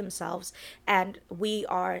express themselves, and we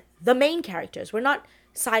are the main characters. We're not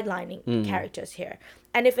sidelining characters here.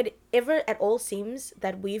 And if it ever at all seems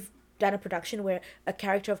that we've done a production where a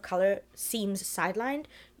character of color seems sidelined,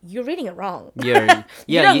 you're reading it wrong. you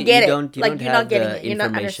don't get it. Don't, you like, don't you're have not getting the it. You're not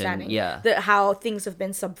information. understanding Yeah. how things have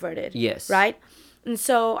been subverted. Yes. Right? And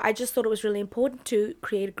so I just thought it was really important to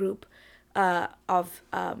create a group of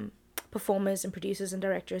performers and producers and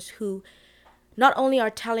directors who not only are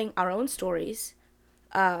telling our own stories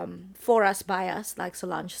for us, by us, like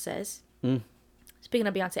Solange says. Speaking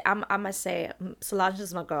of Beyonce, I must say, Solange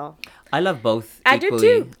is my girl. I love both I equally.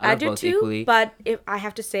 do too. I love do both too. equally. But if I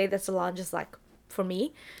have to say that Solange is like, for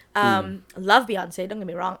me, love Beyonce. Don't get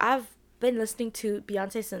me wrong. I've been listening to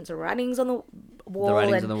Beyonce since Writings on the Wall. The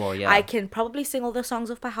Writings and on the Wall, yeah. I can probably sing all the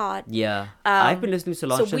songs off by heart. Yeah. I've been listening to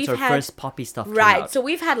Solange since we've her had- first poppy stuff came Right. out. So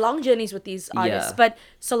we've had long journeys with these artists. Yeah. But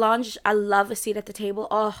Solange, I love A Seat at the Table.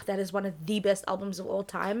 Oh, that is one of the best albums of all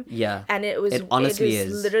time. Yeah. And it honestly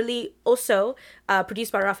is is. literally also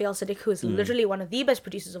produced by Raphael Sadiq, who is literally one of the best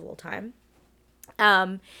producers of all time.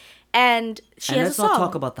 And she and has let's a song. not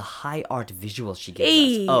talk about the high art visuals she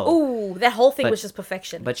gave us. Ooh, that whole thing But- was just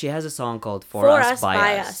perfection. But she has a song called For Us,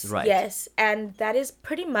 by Us. Right. Yes, and that is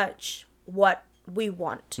pretty much what we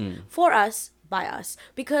want. Hmm. For us, by us.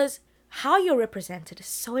 Because how you're represented is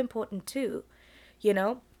so important too.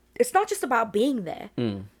 It's not just about being there.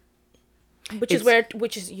 Which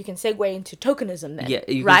is you can segue into tokenism then. Yeah,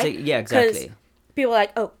 you can right? say- yeah, exactly. 'Cause people are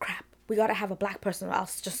like, oh crap, we gotta have a black person or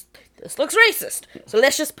else this looks racist. So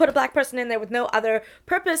let's just put a black person in there with no other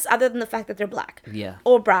purpose other than the fact that they're black. Yeah.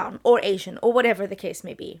 Or brown or Asian or whatever the case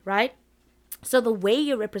may be, right? So the way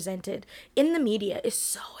you're represented in the media is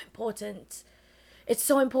so important. It's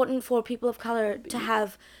so important for people of color to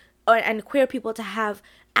have and queer people to have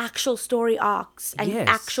actual story arcs and Yes.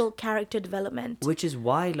 actual character development. Which is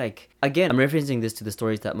why, like, again, I'm referencing this to the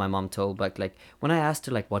stories that my mom told, but like when I asked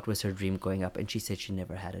her like what was her dream growing up, and she said she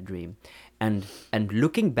never had a dream, and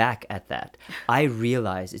looking back at that, I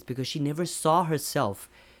realized it's because she never saw herself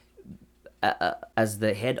as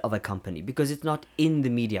the head of a company, because it's not in the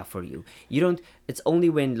media for you. You don't. It's only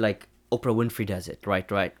when like Oprah Winfrey does it, right?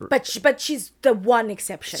 But she's the one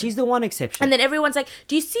exception. She's the one exception. And then everyone's like,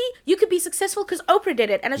 do you see? You could be successful because Oprah did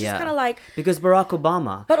it. And it's just kind of like... because Barack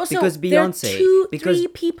Obama, But also, because there are Beyonce, because three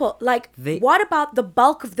people. Like, they- what about the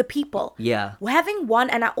bulk of the people? Yeah. Having one,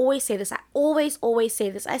 and I always say this. I always say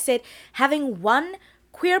this. I said, having one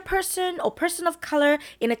queer person or person of color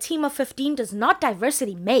in a team of 15 does not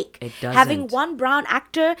diversity make. It doesn't. Having one brown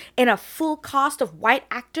actor in a full cast of white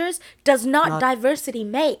actors does not diversity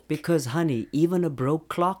make. Because, honey, even a broke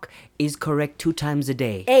clock is correct 2 times a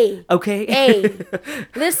day. Hey. Okay? Hey.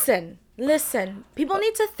 Listen. People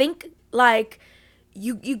need to think like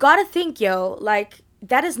you gotta think, yo, like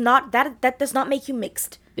that does not make you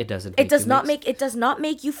mixed. It doesn't. It does not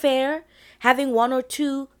make you fair. Having one or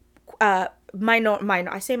two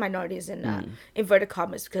I say minorities in inverted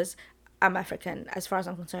commas because I'm African. As far as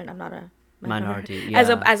I'm concerned, I'm not a Minority, As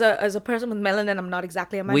yeah. a person with melanin, I'm not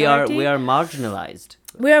exactly a We minority. are marginalized.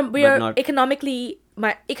 We are not-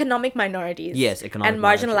 economic minorities. Yes, economic and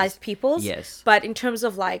marginalized minorities. peoples. Yes. But in terms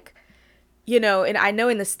of like, and I know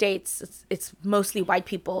in the States it's mostly white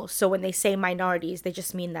people. So when they say minorities, they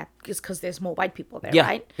just mean that just because there's more white people there, Yeah,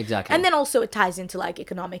 right? exactly. And then also it ties into like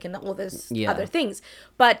economic and all this Yeah. other things.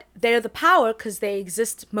 But they're the power because they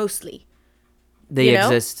exist mostly. They you know?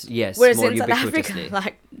 exist, yes, Whereas more in South Africa, ubiquitously.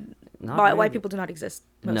 like Not white really. people do not exist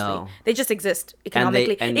mostly. No. They just exist And they-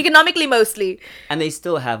 economically. and- Economically mostly. And they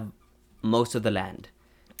still have most of the land.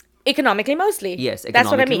 Economically mostly. Yes, That's what I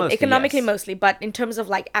economically mean. mostly, Economically yes. mostly, but in terms of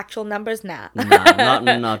like actual numbers, nah. No,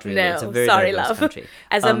 not really. No, It's a very sorry, diverse love. country.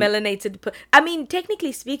 As a melanated, I mean,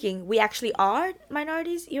 technically speaking, we actually are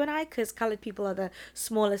minorities, you and I, because colored people are the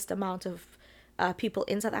smallest amount of people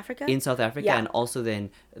in South Africa. In South Africa, Yeah. and also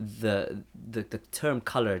then the term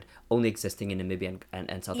colored only existing in Namibia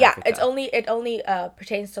and South Yeah, Africa. it only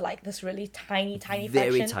pertains to like this really tiny Very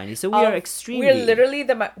fraction tiny. So we are of- extremely- We're literally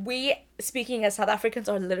we speaking as South Africans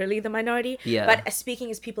are literally the minority. Yeah. But as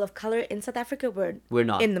speaking as people of color in South Africa, We're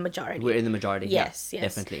not in the majority. We're in the majority. Yes, yeah,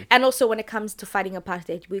 yes, definitely. And also, when it comes to fighting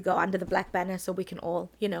apartheid, we go under the black banner, so we can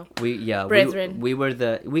all, brethren.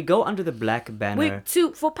 We go under the black banner.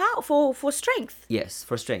 For power, for strength, Yes,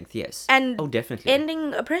 for strength. Yes. and oh, definitely.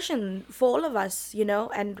 ending oppression for all of us,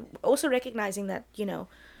 and also recognizing that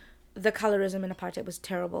the colorism in apartheid was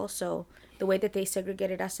terrible. So the way that they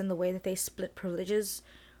segregated us and the way that they split privileges,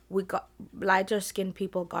 we got lighter skinned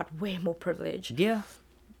people got way more privilege. Yeah.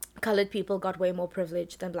 Colored people got way more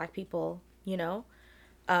privilege than black people.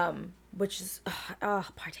 Which is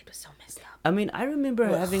apartheid was so messed up. I mean, I remember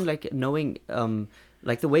having knowing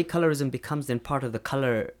like the way colorism becomes then part of the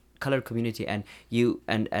colored community, and you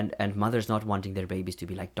and mothers not wanting their babies to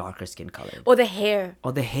be like darker skin colored. Or the hair.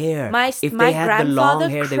 Or the hair. My If my they had the long grandfather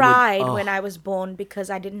hair, they cried would, when I was born because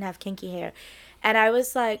I didn't have kinky hair, and I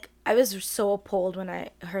was so appalled when I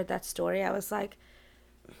heard that story. I was like,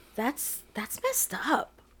 that's messed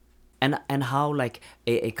up. And how like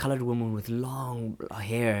a colored woman with long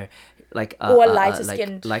hair, like Or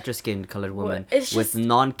lighter skinned colored woman it's with just-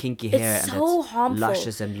 non kinky hair, It's and so that's harmful.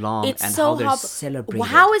 luscious and long, It's and so how they're harmful. celebrated.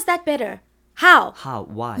 How is that better? How? How?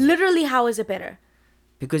 Why? Literally, how is it better?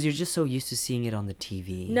 Because you're just so used to seeing it on the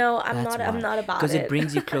TV. No, I'm That's not- I'm why. not about Because it it.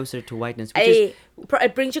 brings you closer to whiteness, which is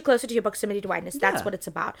It brings you closer to your proximity to whiteness. That's Yeah, what it's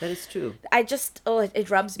about. that is true. I just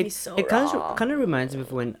it rubs me so It wrong. kind of reminds me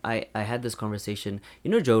of when I had this conversation.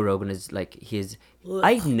 Joe Rogan is like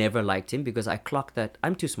I never liked him because I clocked that.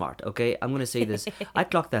 I'm too smart, okay? I'm going to say this. I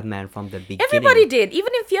clocked that man from the beginning. Everybody did.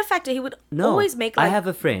 Even in Fear Factor, he would No, always make I have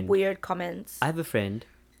a friend. weird comments. I have a friend,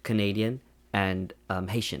 Canadian and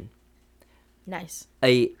Haitian. Nice.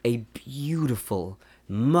 A beautiful,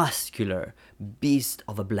 muscular beast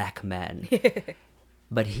of a black man.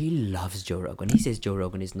 But he loves Joe Rogan. He says Joe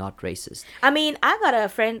Rogan is not racist. I mean, I got a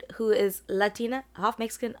friend who is Latina, half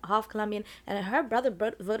Mexican, half Colombian, and her brother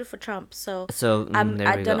voted for Trump. So So there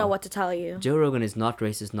I we don't go. know what to tell you. Joe Rogan is not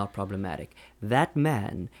racist, not problematic. That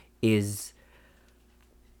man is.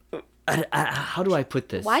 How do I put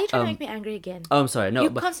this? Why are you trying to make me angry again? Oh, I'm sorry. No, You're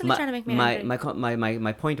but constantly trying to make me angry.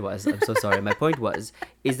 My point was. I'm so sorry. My point was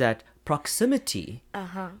is that proximity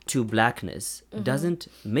to blackness doesn't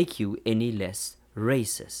make you any less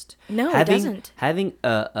racist. No, it doesn't. Having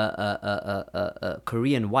a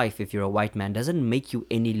Korean wife, if you're a white man, doesn't make you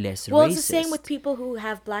any less Well, racist. it's the same with people who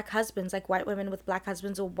have black husbands, like white women with black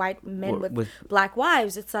husbands or white men Or with with- black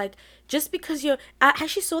wives. It's like, just because I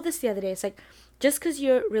actually saw this the other day. It's like, just because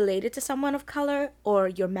you're related to someone of color, or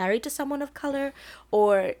you're married to someone of color,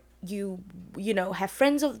 or you have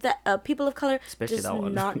friends of the people of color, Especially does that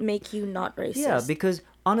one. not make you not racist. Yeah, because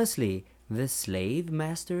honestly, the slave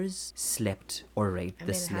masters slept or raped the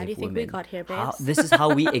mean, slave how do you think women. we got here, How- babes? this is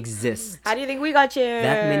how we exist. How do you think we got here?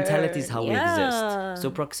 That mentality is how we Yeah. exist. So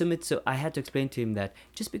proximity. So I had to explain to him that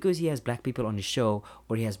just because he has black people on his show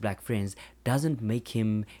or he has black friends doesn't make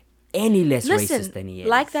him any less racist than he is.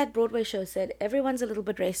 Like that Broadway show said, everyone's a little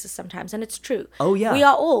bit racist sometimes, and it's true. Oh, yeah. we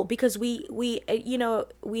are all, because we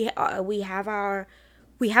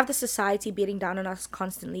have the society beating down on us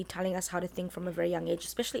constantly, telling us how to think from a very young age,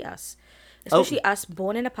 especially us us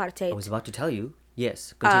born in apartheid. I was about to tell you.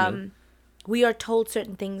 Yes, continue. We are told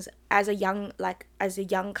certain things as a young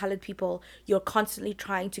colored people. You're constantly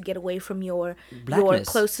trying to get away from your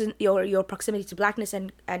Blackness. your proximity to blackness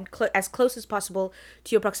and as close as possible to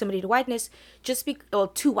your proximity to whiteness,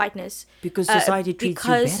 to whiteness, Because society treats you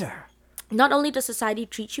better. Not only does society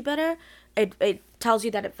treat you better, it tells you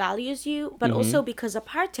that it values you, but also because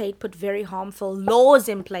apartheid put very harmful laws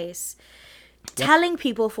in place, telling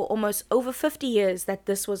people for almost over 50 years that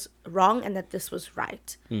this was wrong and that this was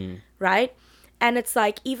right. Right? And it's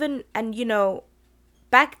like,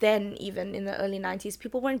 back then, even in the early 90s,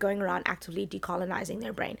 people weren't going around actively decolonizing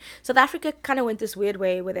their brain. South Africa kind of went this weird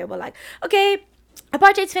way where they were like, okay,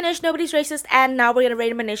 apartheid's finished, nobody's racist, and now we're going to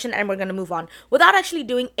rainbow nation and we're going to move on without actually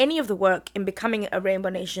doing any of the work in becoming a rainbow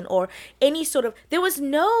nation or any sort of, there was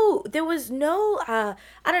no I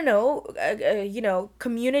don't know,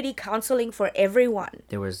 community counseling for everyone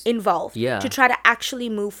There was involved to try to actually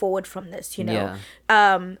move forward from this,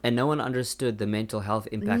 and no one understood the mental health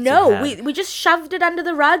impacts. No, we just shoved it under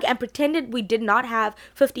the rug and pretended we did not have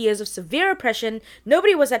 50 years of severe oppression.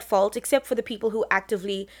 Nobody was at fault except for the people who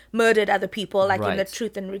actively murdered other people, like in the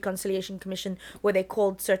Truth and Reconciliation Commission, where they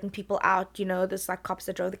called certain people out, this like cops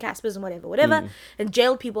that drove the Caspers and whatever, and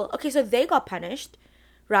jailed people. Okay, so they got punished,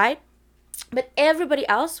 right? But everybody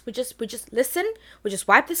else, we just listen, we just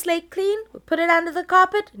wipe the slate clean, we put it under the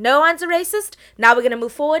carpet, no one's a racist, now we're going to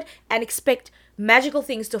move forward and expect magical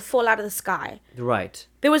things to fall out of the sky. Right.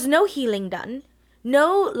 There was no healing done.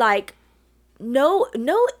 Nothing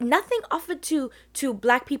offered to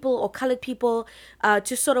black people or colored people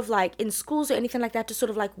to sort of like in schools or anything like that to sort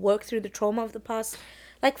of like work through the trauma of the past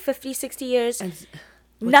like 50, 60 years.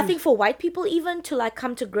 Nothing for white people even to like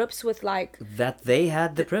come to grips with like that they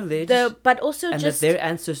had the privilege, but also and just that their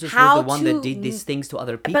ancestors were the one that did these things to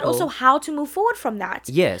other people. But also how to move forward from that.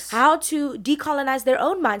 Yes. How to decolonize their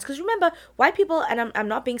own minds. Because remember, white people, and I'm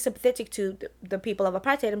not being sympathetic to the people of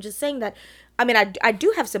apartheid. I'm just saying that, I mean, I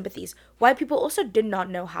do have sympathies. White people also did not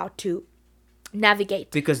know how to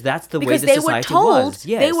navigate. Because that's the way the society was.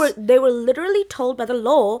 Yes. They were literally told by the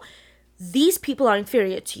law, these people are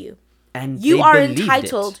inferior to you. And you are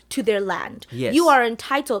entitled to their land. Yes. You are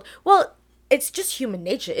entitled. Well, it's just human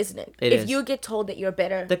nature, isn't it? If you get told that you're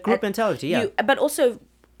better. The group mentality, yeah. But also,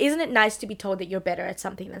 isn't it nice to be told that you're better at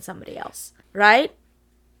something than somebody else? Right?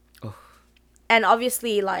 Oh. And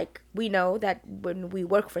obviously, like, we know that when we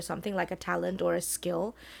work for something like a talent or a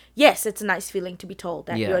skill, yes, it's a nice feeling to be told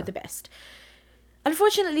that you're the best.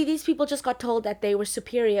 Unfortunately, these people just got told that they were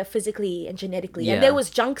superior physically and genetically. Yeah. And there was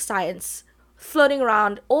junk science floating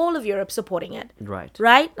around all of Europe supporting it. Right.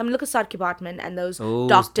 I mean, look at Saartjie Baartman and those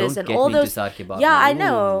doctors and all those. Yeah, I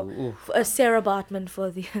know. Sarah Baartman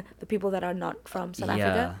for the people that are not from South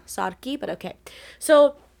Africa. Saartjie, but okay.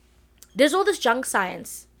 So there's all this junk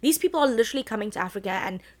science. These people are literally coming to Africa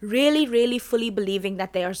and really, really fully believing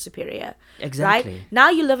that they are superior. Exactly. Right?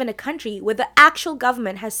 Now you live in a country where the actual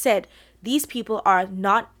government has said these people are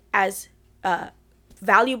not as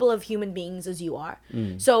valuable of human beings as you are.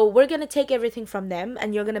 So we're going to take everything from them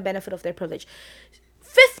and you're going to benefit of their privilege.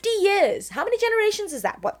 50 years. How many generations is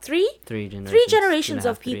that? What, 3? 3 generations. 3 generations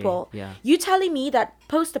of people. 3, yeah. You telling me that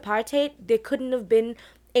post-apartheid there couldn't have been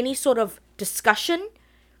any sort of discussion?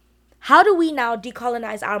 How do we now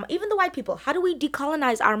decolonize even the white people, how do we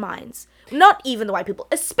decolonize our minds? Not even the white people,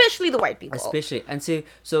 especially the white people. Especially. And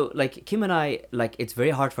so like Kim and I, like it's very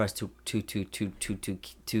hard for us to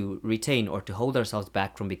retain or to hold ourselves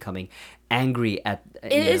back from becoming angry at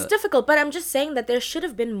it is difficult, but I'm just saying that there should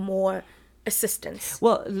have been more assistance.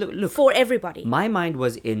 Well, look for everybody. My mind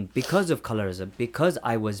was in because of colorism, because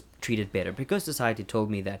I was treated better, because society told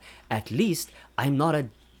me that at least I'm not a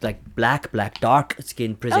like black dark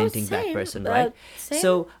skin presenting black person, right?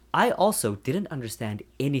 So I also didn't understand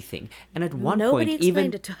anything, and at one point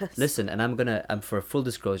even it to us. Listen, and I'm for full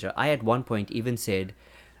disclosure, I at one point even said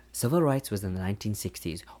civil rights was in the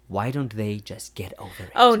 1960s, why don't they just get over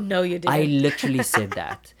it? Oh no, you didn't. I literally said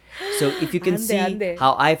that. So if you can see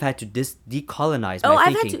how I've had to decolonize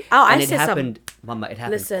my thinking, and it happened, Mama, it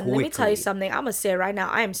happened Listen, quickly. let me tell you something. I'm gonna say it right now.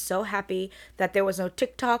 I am so happy that there was no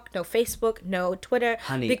TikTok, no Facebook, no Twitter.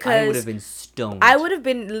 Honey, because I would have been stoned. I would have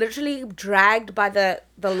been literally dragged by the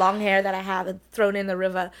long hair that I have and thrown in the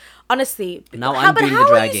river. Honestly. Now I'm doing the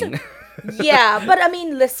dragging. Yeah, but I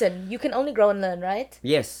mean, listen, you can only grow and learn, right?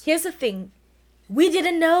 Yes. Here's the thing. We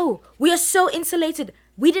didn't know. We are so insulated.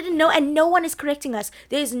 We didn't know, and no one is correcting us.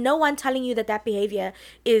 There is no one telling you that behavior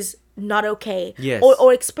is not okay. Yes. Or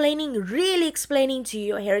really explaining to you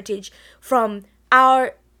your heritage from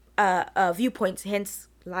our viewpoints. Hence,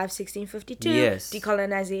 Live 1652. Yes.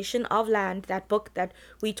 Decolonization of Land, that book that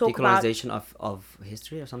we talk about. Decolonization of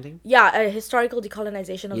history or something? Yeah, a historical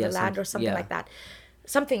decolonization of the land or something like that.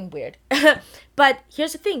 Something weird. But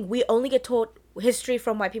here's the thing. We only get taught history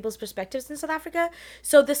from white people's perspectives in South Africa.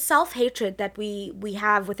 So the self-hatred that we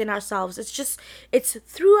have within ourselves, it's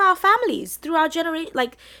through our families, through our generation.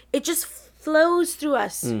 Like, it just flows through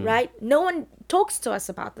us, right? No one talks to us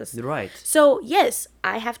about this. Right. So yes,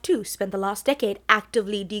 I have too spent the last decade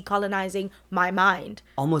actively decolonizing my mind.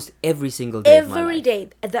 Almost every single day of my Every life. day,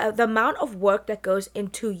 the amount of work that goes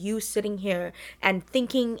into you sitting here and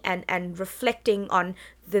thinking and reflecting on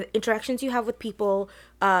the interactions you have with people,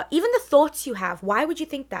 even the thoughts you have. Why would you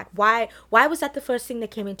think that? Why was that the first thing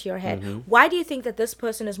that came into your head? Why do you think that this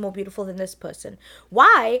person is more beautiful than this person?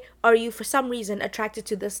 Why are you for some reason attracted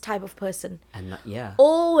to this type of person? And yeah.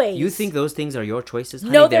 Always. You think those things are your choices?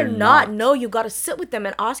 Honey, No, they're not. No, you got to sit with them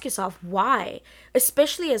and ask yourself why,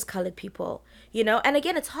 especially as colored people, you know? And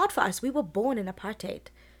again, it's hard for us. We were born in apartheid.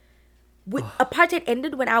 Apartheid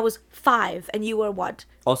ended when I was 5 and you were what?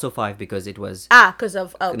 Also 5 because it was Because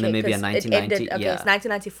of, okay, Namibia 'cause 1990. it ended, okay, Yeah. it's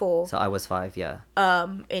 1994 So I was 5, yeah.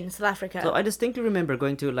 in South Africa. So I distinctly remember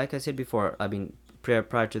going to, like I said before, I mean,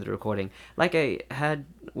 prior to the recording, like I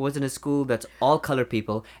was in a school that's all colored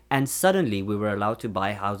people, and suddenly we were allowed to buy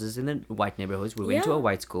houses in the white neighborhoods. We went to Yeah. a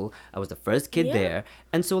white school. I was the first kid Yeah. there,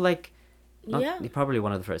 and so like, Yeah. probably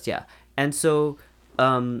one of the first, yeah. And so,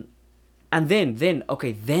 and then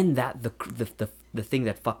okay, then that the thing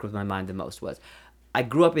that fucked with my mind the most was, I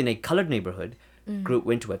grew up in a colored neighborhood,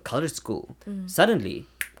 went to a colored school. Suddenly,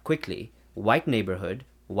 quickly, white neighborhood,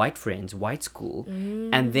 white friends, white school,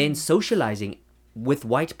 and then socializing with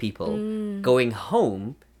white people, going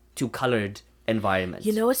home to colored environments.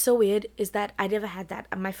 You know what's so weird is that I never had that.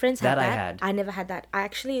 My friends had That I that. had. I never had that. I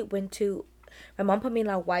actually went to, my mom put me in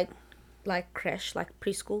a white, like, creche, like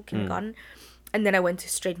preschool, kindergarten, and then I went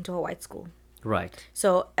straight into a white school. Right.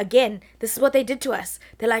 So again, this is what they did to us.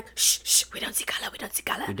 They're like, shh, we don't see color, we don't see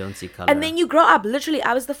color. We don't see color. And then you grow up. Literally,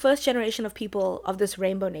 I was the first generation of people of this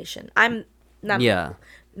rainbow nation. I'm not. Yeah.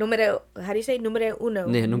 Numero, how do you say? Numero uno.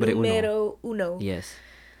 Numero uno. Yes.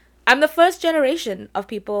 I'm the first generation of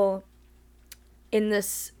people in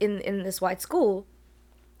this white school,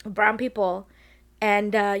 brown people,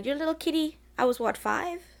 and you're a little kitty. I was what,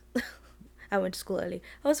 5? I went to school early.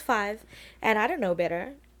 I was 5, and I don't know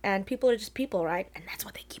better. And people are just people, right? And that's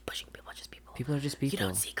what they keep pushing. People are just people. People are just people. You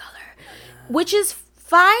don't see color, which is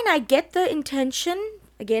fine. I get the intention.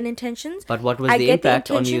 Again, intentions. But what was I the get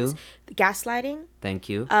impact on intentions. you? Gaslighting. Thank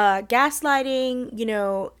you. Gaslighting, you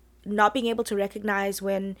know, not being able to recognize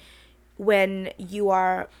when you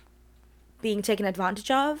are being taken advantage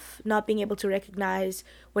of, not being able to recognize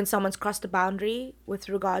when someone's crossed a boundary with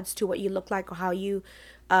regards to what you look like or how you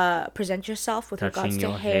present yourself with Touching regards to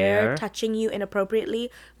your hair, hair. touching you inappropriately,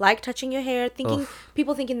 like touching your hair,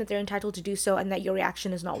 people thinking that they're entitled to do so and that your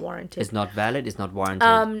reaction is not warranted. It's not valid. It's not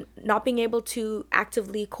warranted. Not being able to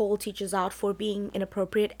actively call teachers out for being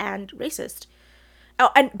inappropriate and racist. Oh,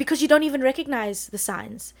 and because you don't even recognize the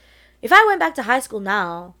signs. If I went back to high school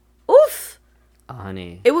now, oof,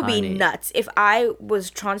 Honey. it would be honey. nuts. If I was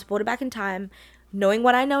transported back in time, knowing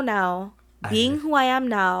what I know now, being who I am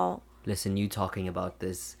now. Listen, you talking about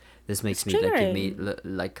this makes me It's like give me triggering.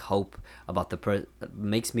 like hope about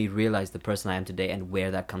makes me realize the person I am today and where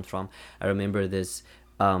that comes from. I remember this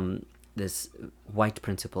this white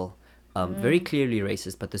principal, very clearly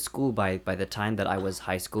racist, but the school by the time that I was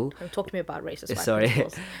high school, Talk to me about racist white sorry,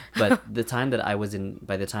 principals. but by the time that I was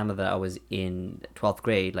in 12th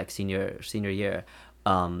grade, like senior year,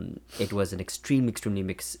 it was an extremely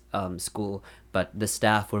mixed school, but the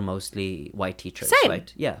staff were mostly white teachers. Same.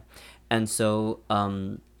 Right? Yeah. And so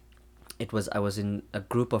I was in a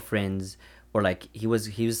group of friends, or like he was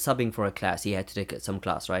subbing for a class. He had to take some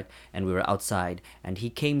class, right? And we were outside, and he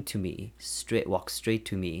came to me, walked straight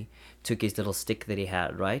to me, took his little stick that he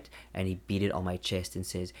had, right? And he beat it on my chest and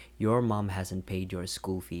says, "Your mom hasn't paid your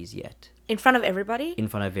school fees yet." In front of everybody? In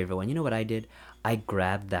front of everyone. You know what I did? I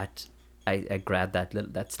grabbed that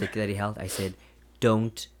that stick that he held. I said,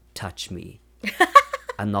 "Don't touch me.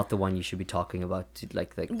 I'm not the one you should be talking about."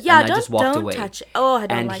 Yeah, and I just walked don't away. touch. Oh, I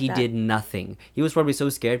don't and like he that. did nothing. He was probably so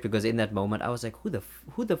scared because in that moment I was like, who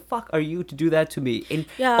the fuck are you to do that to me?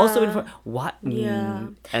 Also in front, what? Yeah.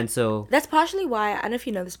 And so That's partially why, I don't know if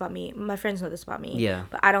you know this about me. My friends know this about me. Yeah.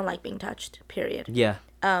 But I don't like being touched, period. yeah,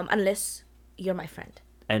 Unless you're my friend.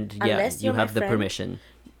 and yeah, Unless you you're my have the friend. permission.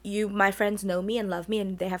 My friends know me and love me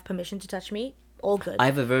and they have permission to touch me. All good. I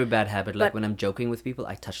have a very bad habit. Like But- when I'm joking with people,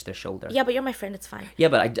 I touch their shoulder. Yeah, but you're my friend. It's fine. Yeah,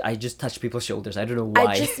 but I just touch people's shoulders. I don't know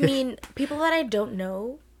why. I just mean people that I don't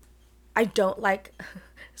know. I don't like.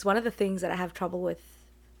 It's one of the things that I have trouble with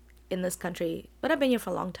in this country. But I've been here for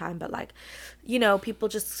a long time. But like, you know, people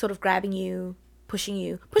just sort of grabbing you, pushing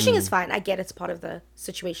you. Pushing is fine. I get it's part of the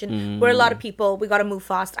situation. We're a lot of people. We got to move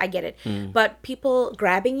fast. I get it. But people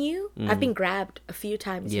grabbing you. I've been grabbed a few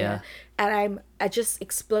times Yeah. here, and I just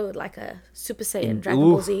explode like a Super Saiyan Dragon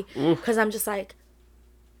Ball Z because I'm just like,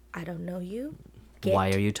 I don't know you. get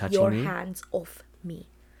Why are you touching your me? hands off me.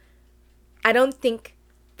 I don't think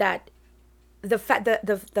that the fact that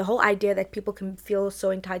the whole idea that people can feel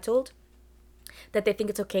so entitled that they think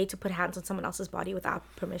it's okay to put hands on someone else's body without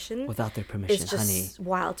permission, Without their permission, is just honey.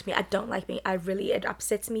 wild to me. I don't like being. It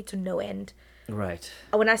upsets me to no end. Right.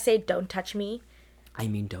 When I say don't touch me, I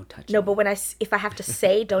mean, don't touch no, me. but if I have to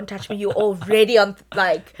say don't touch me, you're already on,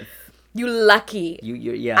 like, you lucky.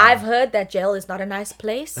 You're yeah. I've heard that jail is not a nice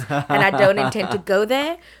place, and I don't intend to go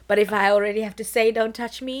there. But if I already have to say don't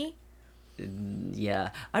touch me, Yeah,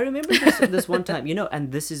 I remember this one time,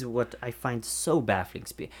 and this is what I find so baffling.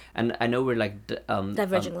 And I know we're like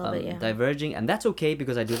Diverging a little bit, yeah. diverging, and that's okay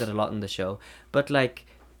because I do that a lot in the show. But like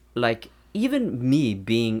even me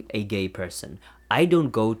being a gay person, I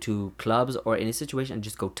don't go to clubs or any situation and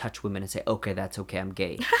just go touch women and say, okay, that's okay, I'm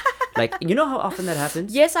gay. Like, you know how often that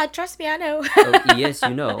happens? yes, trust me, I know. Oh, yes,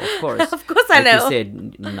 you know, of course. Of course I like know. you said,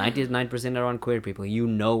 99% are on queer people. You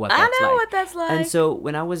know what I that's know like. what that's like. And so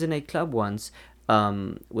when I was in a club once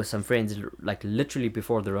with some friends, like literally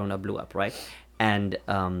before the Rona blew up, right? And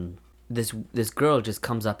this girl just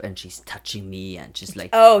comes up and she's touching me and she's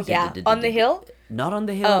like, Oh, yeah. On the hill? not on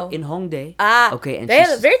the hill, Oh. in Hongdae. Ah, okay, and they're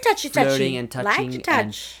she's very touchy-touchy. flirting and Like touching to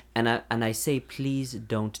touch. and I say, please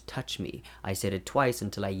don't touch me. I said it twice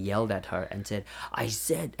until I yelled at her and said,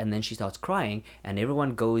 and then she starts crying and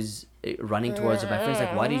everyone goes running towards her. My friends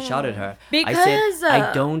like, why did you shout at her? I Because, said,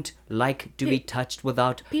 I don't like to be touched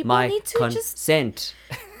without people my need to just- consent.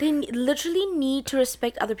 They literally need to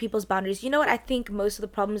respect other people's boundaries. You know what? I think most of the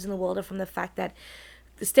problems in the world are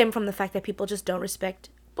stem from the fact that people just don't respect.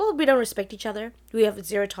 Well, we don't respect each other. We have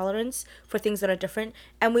zero tolerance for things that are different,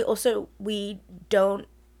 and we don't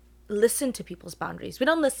listen to people's boundaries. We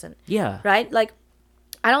don't listen. Yeah. Right? Like,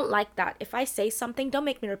 I don't like that. If I say something, don't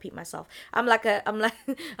make me repeat myself. I'm like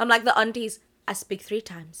the aunties. I speak 3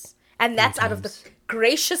 times, and that's out of the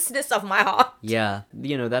graciousness of my heart. Yeah,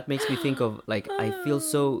 that makes me think of like I feel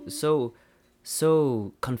so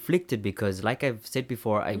conflicted because like I've said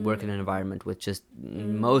before, I work in an environment with just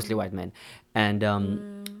mostly white men and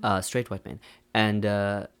straight white men, and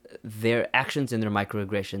their actions and their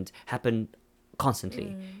microaggressions happen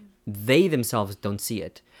constantly. They themselves don't see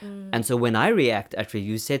it, and so when I react, actually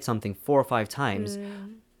you said something 4 or 5 times,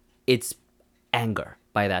 it's anger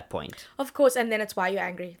by that point. Of course, and then it's why you're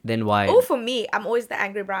angry. Then why? Oh, for me, I'm always the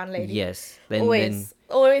angry brown lady. Yes. Then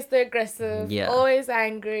Always the aggressive. Yeah. Always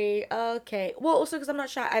angry. Okay. Well, also because I'm not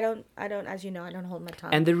shy. I don't. As you know, I don't hold my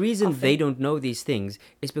tongue. And the reason often. they don't know these things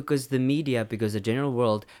is because the media, because the general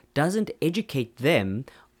world doesn't educate them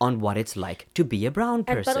on what it's like to be a brown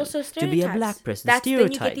person, But also to be a stereotypes. black person. Then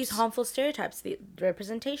Stereotypes. you get these harmful stereotypes. The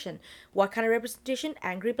representation. What kind of representation?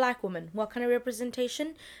 Angry black woman. What kind of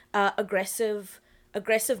representation? Aggressive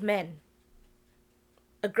men.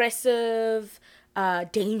 Aggressive,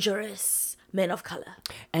 dangerous men of color.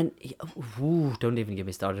 And don't even get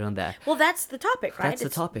me started on that. Well, that's the topic, right? That's the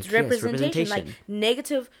topic, It's yes, representation. Like representation.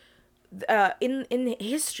 negative. In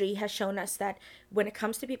history has shown us that when it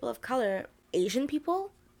comes to people of color, Asian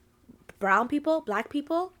people, brown people, black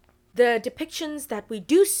people, the depictions that we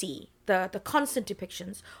do see, the constant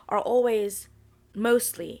depictions, are always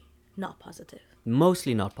mostly not positive.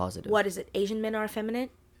 Mostly not positive. What is it? Asian men are effeminate?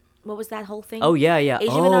 What was that whole thing? Oh, yeah.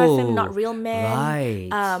 Asian men are effeminate, not real men. Right.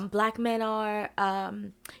 Black men are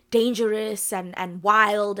dangerous and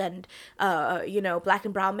wild, and black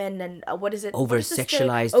and brown men, and what is it?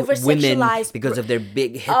 Over-sexualized Over-sexualized women because of their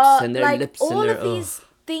big hips and their like lips all and their of these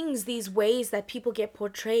things, these ways that people get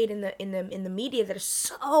portrayed in the media that are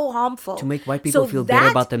so harmful to make white people feel better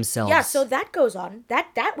about themselves. Yeah, so that goes on.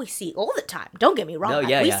 That we see all the time. Don't get me wrong. No,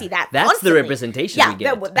 yeah, we yeah. see that. That's the constantly. representation we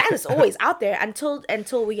get. That is always out there until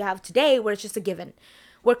we have today, where it's just a given,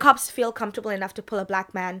 where cops feel comfortable enough to pull a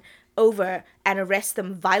black man over and arrest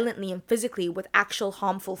them violently and physically with actual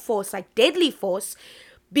harmful force, like deadly force,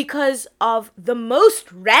 because of the most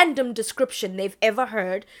random description they've ever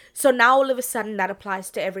heard. So now all of a sudden that applies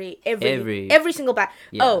to every single black.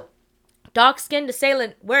 Yeah. Oh, dark-skinned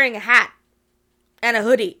assailant wearing a hat and a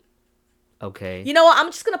hoodie. Okay. You know what? I'm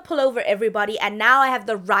just gonna pull over everybody, and now I have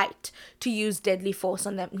the right to use deadly force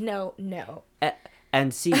on them. No.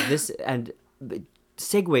 And see this and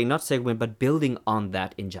not segueing, but building on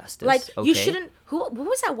that injustice. Like, okay? you shouldn't. Who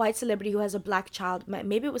was that white celebrity who has a black child?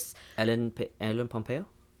 Maybe it was. Ellen Pompeo.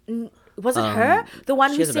 Was it her? The one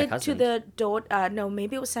she who has a black said to husband. the daughter. No,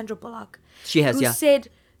 maybe it was Sandra Bullock. She has, who yeah. said,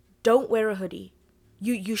 "Don't wear a hoodie.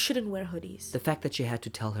 You shouldn't wear hoodies." The fact that she had to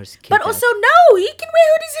tell her kid But that. also, no, he can wear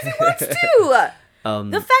hoodies if he wants to.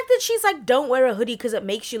 The fact that she's like, "Don't wear a hoodie because it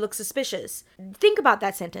makes you look suspicious." Think about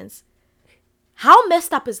that sentence. How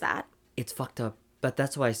messed up is that? It's fucked up But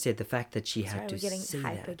that's why I said the fact that she Sorry, had to we're getting say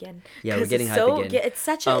hype that. again. Yeah, we're 'Cause getting it's hype so, again. Yeah, it's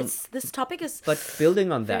such a. This topic is. But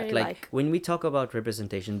building on that, very, like when we talk about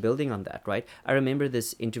representation, building on that, right? I remember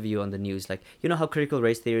this interview on the news, like you know how critical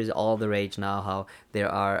race theory is all the rage now. How there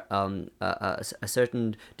are a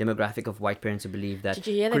certain demographic of white parents who believe that Did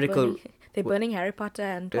you hear they're burning Harry Potter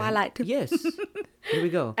and Twilight Yes, here we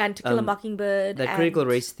go. and To Kill a Mockingbird. That and critical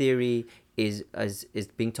race theory is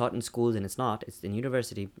being taught in schools, and it's not. It's in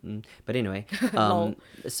university. But anyway, Lol.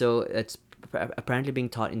 so it's apparently being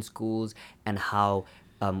taught in schools, and how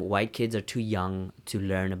white kids are too young to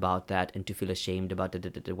learn about that and to feel ashamed about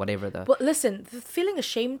whatever the. But listen, the feeling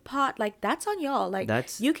ashamed part, like that's on y'all. Like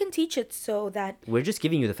That's- you can teach it so that. We're just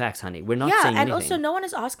giving you the facts, honey. We're not Yeah, saying and anything. also no one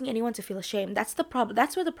is asking anyone to feel ashamed. That's the problem.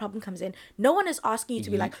 That's where the problem comes in. No one is asking you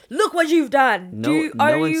to be like, look what you've done. no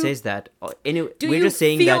one says that. Anyway, do we're you just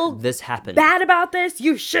saying feel that this happened. bad about this?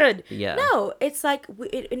 You should. Yeah. No, it's like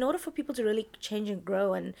in order for people to really change and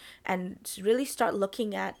grow and really start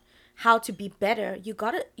looking at how to be better, you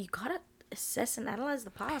gotta assess and analyze the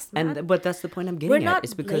past, man. But that's the point I'm getting We're at. not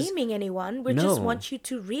It's because blaming anyone. We just No. want you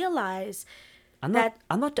to realize I'm that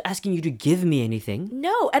not asking you to give me anything.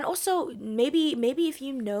 no, and also maybe if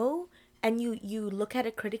you know and you look at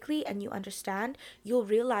it critically and you understand, you'll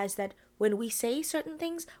realize that when we say certain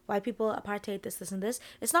things, white people, apartheid, this and this,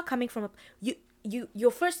 it's not coming from your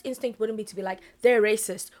first instinct wouldn't be to be like they're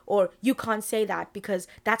racist or you can't say that because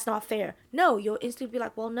that's not fair. No, your instinct would be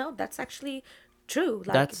like, well, no, that's actually true.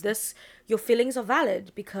 Like your feelings are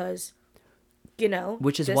valid because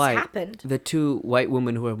Which is this why happened. the two white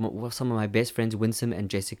women who are some of my best friends, Winsome and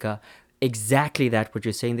Jessica, exactly that what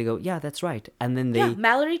you're saying. They go, yeah, that's right, and then they Yeah,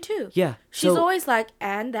 Mallory too. Yeah, she's so- always like,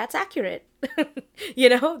 and that's accurate.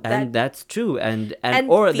 and that's true, and And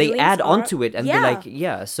or they feelings add are- onto it and yeah. be like,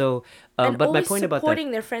 yeah. So, and but my always point about that, supporting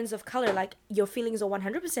their friends of color, like your feelings are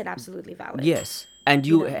 100% absolutely valid. yes, and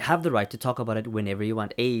you know. have the right to talk about it whenever you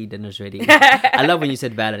want. Hey, dinner's ready. I love when you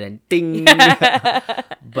said valid and ding.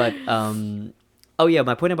 But oh yeah,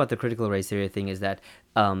 my point about the critical race theory thing is that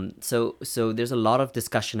so there's a lot of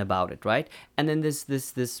discussion about it, right? And then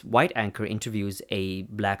this white anchor interviews a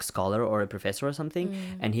black scholar or a professor or something,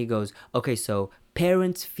 and he goes, okay, so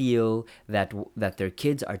parents feel that their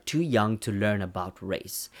kids are too young to learn about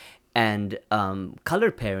race, and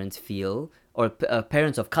colored parents feel, or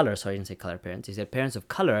parents of color, sorry, I didn't say colored parents, he said parents of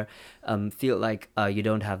color feel like you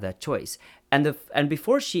don't have that choice. And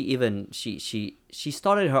before she even she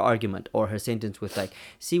started her argument or her sentence with like,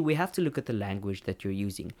 see, we have to look at the language that you're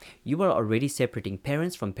using. You are already separating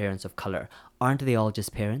parents from parents of color. Aren't they all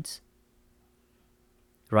just parents?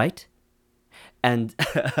 Right? And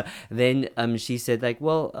then she said like,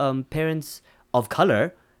 well, parents of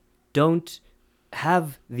color don't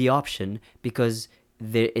have the option because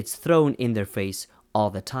it's thrown in their face all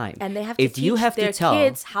the time. And they have to teach their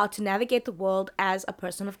kids how to navigate the world as a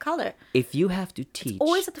person of color. If you have to teach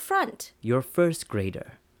Always at the front. your first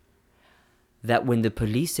grader that when the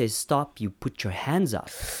police says stop, you put your hands up.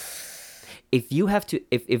 If you have to,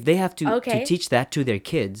 if they have to teach that to their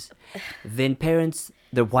kids, then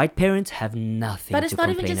the white parents have nothing But to it's not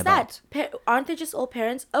complain even just about. that. Aren't they just all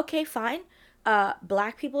parents? Okay, fine.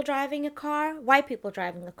 Black people driving a car, white people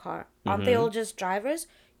driving a car. Aren't they all just drivers?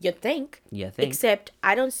 You'd think. You think. Except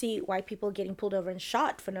I don't see white people getting pulled over and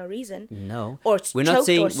shot for no reason. No, Or we're not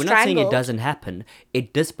saying choked or we're not saying it strangled. doesn't happen.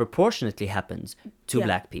 It disproportionately happens to Yeah.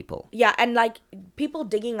 black people. Yeah, and like people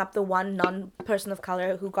digging up the one non-person of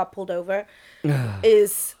color who got pulled over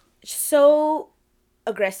is so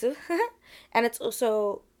aggressive, and it's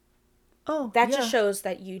also just shows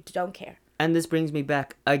that you don't care. And this brings me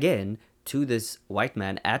back again to this white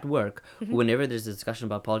man at work. Mm-hmm. Whenever there's a discussion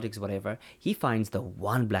about politics, whatever, he finds the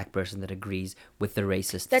one black person that agrees with the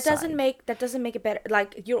racist That side. doesn't make it better.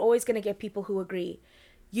 Like you're always gonna get people who agree.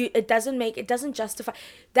 It doesn't justify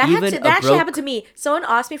that. That actually happened to me. Someone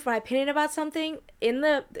asked me for my opinion about something in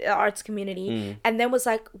the arts community, and then was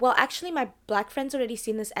like, "Well, actually, my black friends already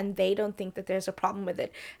seen this, and they don't think that there's a problem with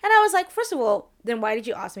it." And I was like, first of all, then why did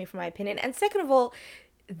you ask me for my opinion? And second of all,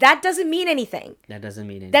 that doesn't mean anything. That doesn't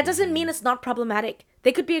mean anything. That doesn't mean it's not problematic.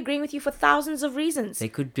 They could be agreeing with you for thousands of reasons. They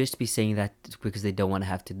could just be saying that because they don't want to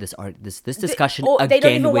have to this discussion Or again. they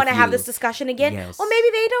don't even want to have this discussion again. Yes. Or maybe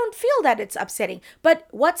they don't feel that it's upsetting. But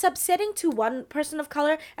what's upsetting to one person of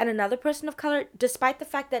color and another person of color, despite the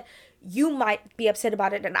fact that you might be upset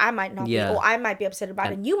about it and I might not Yeah. be, or I might be upset about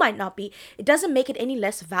it and you might not be, it doesn't make it any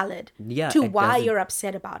less valid to it why doesn't. you're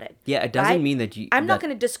upset about it. Yeah, it doesn't right? mean that you. I'm not that-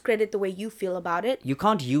 going to discredit the way you feel about it. You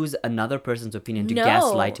can't use another person's opinion to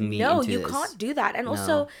gaslight me No, into you this. can't do that. And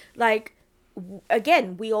also, like,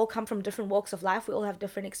 again, we all come from different walks of life. We all have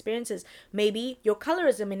different experiences. Maybe your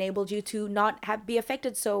colorism enabled you to not be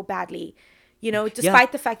affected so badly,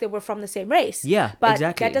 despite the fact that we're from the same race. Yeah, but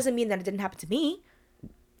exactly. that doesn't mean that it didn't happen to me.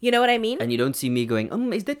 You know what I mean? And you don't see me going,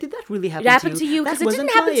 did that really happen It happened to you? because That it didn't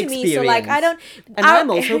wasn't happen my to me. So like, experience. And I'm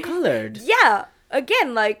also colored. Yeah.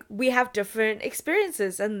 Again, like, we have different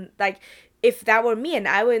experiences, and like, if that were me and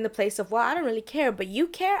I were in the place of, well, I don't really care, but you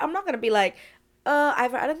care, I'm not gonna be like,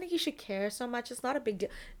 Ivor, I don't think you should care so much. It's not a big deal.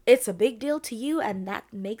 It's a big deal to you, and that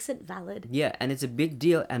makes it valid. Yeah, and it's a big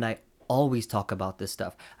deal, and I always talk about this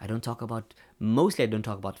stuff. I don't talk about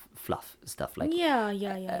fluff stuff like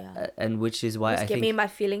and which is why Just I give think me my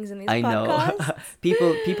feelings in these I podcasts.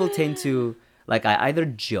 know people tend to like I either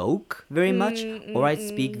joke very much or I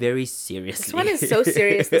speak very seriously. This one is so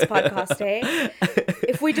serious, this podcast, eh?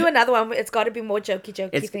 If we do another one, it's got to be more jokey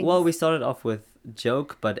things. Well, we started off with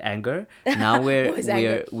joke but anger. Now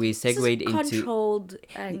we segued into controlled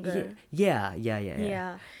anger. Yeah.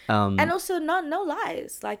 And also no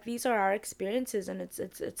lies. Like, these are our experiences, and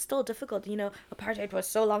it's still difficult. Apartheid was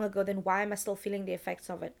so long ago. Then why am I still feeling the effects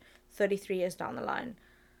of it 33 years down the line?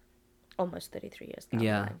 Almost 33 years down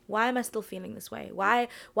the line. Why am I still feeling this way? Why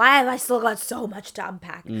have I still got so much to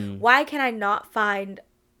unpack? Why can I not find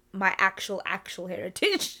my actual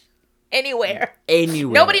heritage anywhere?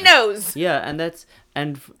 Nobody knows. Yeah, and that's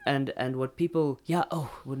and what people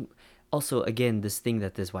also again this thing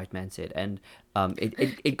that this white man said, and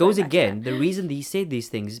it goes again. The reason he said these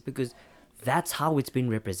things is because that's how it's been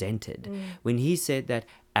represented. When he said that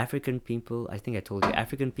African people, I think I told you,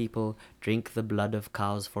 African people drink the blood of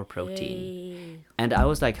cows for protein. And I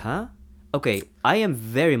was like, huh? Okay, I am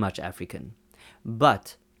very much African.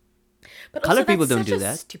 But colored people don't do that.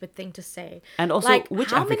 That's a stupid thing to say. And also, like,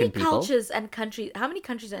 which African people? How many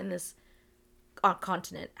countries are in this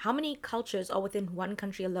continent? How many cultures are within one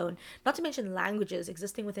country alone? Not to mention languages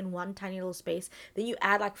existing within one tiny little space. Then you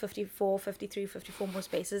add like 54 more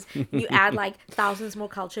spaces. You add like thousands more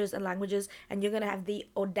cultures and languages, and you're going to have the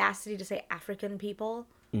audacity to say African people.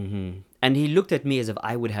 Mm-hmm. And he looked at me as if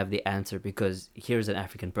I would have the answer because here's an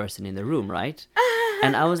African person in the room, right?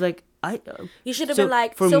 And I was like, you should have been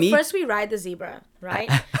like, first we ride the zebra, right?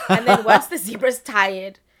 And then once the zebra's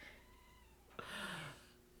tired.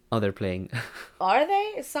 Oh, they're playing. Are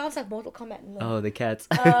they? It sounds like Mortal Kombat. No. Oh, the cats.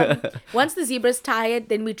 Once the zebra's tired,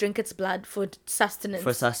 then we drink its blood for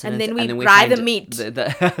sustenance. And then we fry the meat.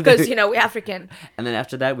 Because, we're African. And then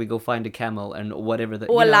after that, we go find a camel and whatever.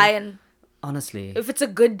 Or a lion. Honestly. If it's a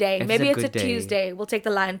good day. Maybe it's a Tuesday. We'll take the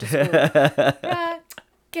lion to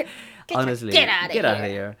school. Honestly, get out of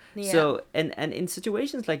here. Yeah. So and in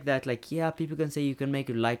situations like that, like, people can say you can make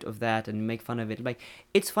light of that and make fun of it. Like,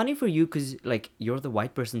 it's funny for you because like you're the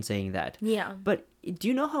white person saying that. Yeah. But do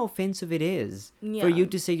you know how offensive it is for you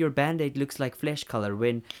to say your Band-Aid looks like flesh color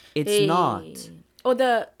when it's not? Or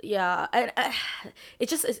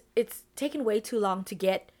it's taken way too long to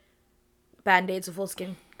get Band-Aids of all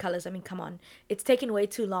skin colors. I mean, come on, it's taken way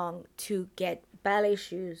too long to get ballet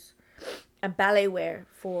shoes and ballet wear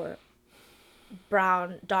for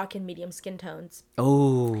brown, dark, and medium skin tones.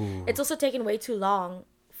 Oh. It's also taken way too long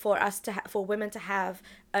for us for women to have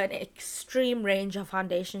an extreme range of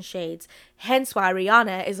foundation shades. Hence why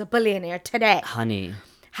Rihanna is a billionaire today. Honey.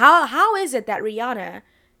 How is it that Rihanna,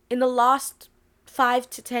 in the last 5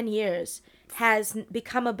 to 10 years, has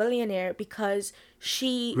become a billionaire because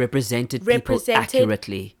she represented people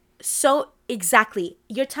accurately? So, exactly.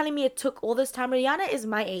 You're telling me it took all this time? Rihanna is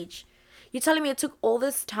my age. You're telling me it took all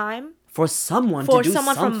this time for someone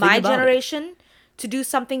from my generation to do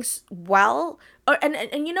something well?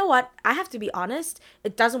 And you know what? I have to be honest.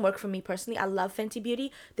 It doesn't work for me personally. I love Fenty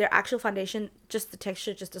Beauty. Their actual foundation, just the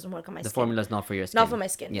texture, just doesn't work on my skin. The formula's not for your skin. Not for my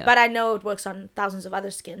skin. Yeah. But I know it works on thousands of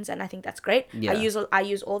other skins, and I think that's great. Yeah. I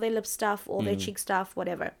use all their lip stuff, all their cheek stuff,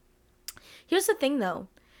 whatever. Here's the thing, though.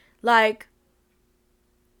 Like,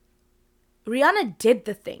 Rihanna did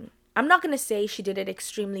the thing. I'm not going to say she did it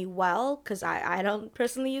extremely well because I don't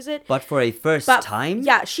personally use it. But for a first time?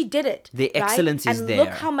 Yeah, she did it. The excellence is there. And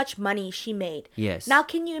look how much money she made. Yes. Now,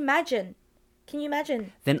 can you imagine?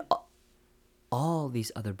 Then all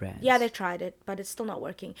these other brands. Yeah, they tried it, but it's still not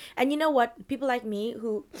working. And you know what? People like me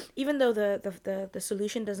who, even though the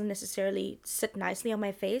solution doesn't necessarily sit nicely on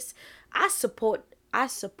my face, I support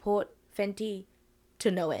Fenty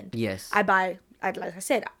to no end. Yes. Like I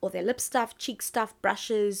said, all their lip stuff, cheek stuff,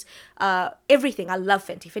 brushes, everything. I love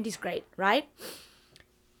Fenty. Fenty's great, right?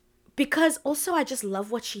 Because also I just love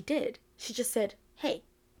what she did. She just said, hey,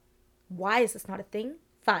 why is this not a thing?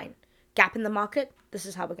 Fine. gap in the market. This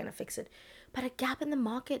is how we're gonna fix it. But a gap in the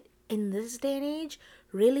market in this day and age,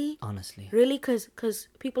 really, Honestly. really, because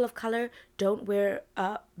people of color don't wear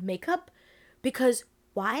makeup, because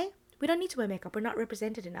why? We don't need to wear makeup. We're not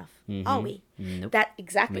represented enough, are we? Nope. That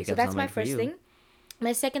exactly. So Makeup's that's not my meant for first you. thing.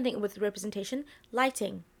 My second thing with representation,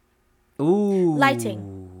 lighting. Ooh.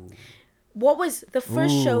 Lighting. What was the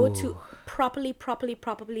first show to Ooh.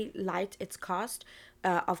 properly light its cast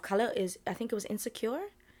of color is, I think it was Insecure.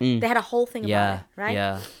 They had a whole thing about it, right?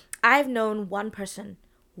 Yeah. I've known one person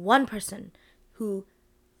who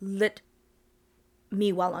lit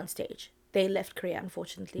me well on stage. They left Korea,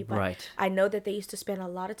 unfortunately, but Right. I know that they used to spend a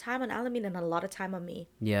lot of time on Alamin and a lot of time on me.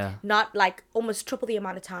 Yeah. Not like almost triple the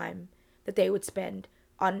amount of time that they would spend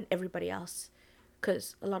on everybody else,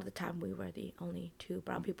 because a lot of the time we were the only two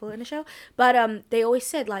brown people in the show. But they always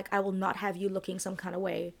said, like, I will not have you looking some kind of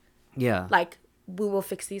way. Yeah. Like, we will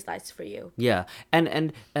fix these lights for you. Yeah,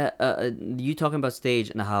 and you talking about stage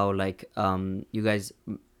and how like you guys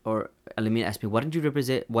or Alamin asked me, why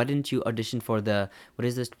didn't you audition for what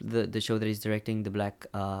is this the show that he's directing, the black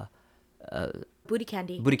Booty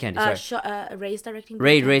Candy. Booty Candy, sorry. Ray's directing.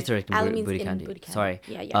 Ray's directing Alamin's Booty in Candy. Booty Candy. Sorry.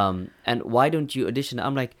 Yeah. And why don't you audition?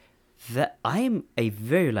 I'm like, that I am a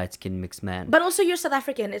very light skinned mixed man. But also, you're South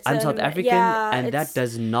African. I'm South African, and that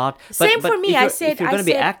does not. Same for me. If you're gonna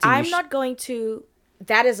be acting, I'm not going to.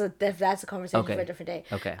 That's a conversation Okay. for a different day.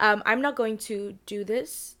 Okay. I'm not going to do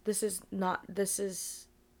this.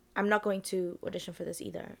 I'm not going to audition for this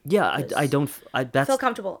either. Yeah, I don't. That's feel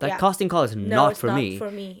comfortable. That Yeah. casting call is No, not it's for not me. for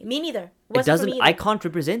me. Me neither. It Wasn't doesn't. For me I either. can't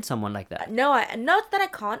represent someone like that. No, not that I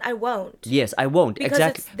can't. I won't. Yes, I won't. Because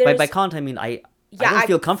Exactly. there's- By can't, I mean I Yeah, don't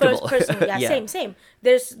feel comfortable. Personally, yeah, same.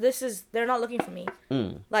 They're not looking for me.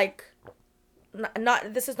 Mm. Like,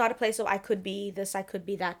 not this is not a place where I could be this, I could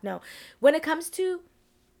be that. No, when it comes to,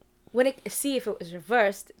 see, if it was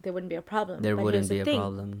reversed, there wouldn't be a problem. There But wouldn't here's the be a thing,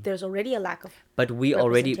 problem. There's already a lack of. But we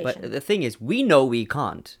already. But representation. the thing is, we know we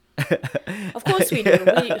can't. Of course we do.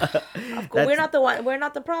 We're not the one. We're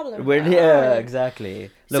not the problem. Yeah,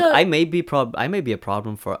 exactly. Look, So- I may be a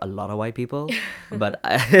problem for a lot of white people, but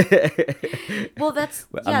Well, that's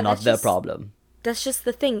I'm not the problem. That's just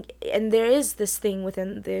the thing, and there is this thing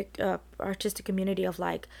within the artistic community of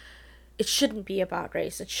like, it shouldn't be about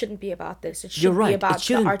race, it shouldn't be about this, it should You're right, be it about the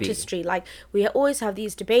shouldn't be. artistry. Like, we always have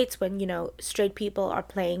these debates when straight people are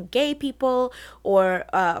playing gay people, or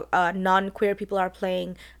non-queer people are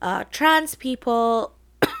playing trans people.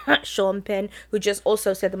 Sean Penn, who just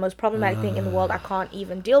also said the most problematic thing in the world. I can't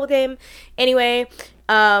even deal with him. Anyway,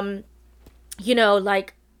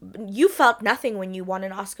 like, you felt nothing when you won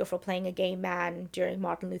an Oscar for playing a gay man during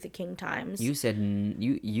Martin Luther King times. You said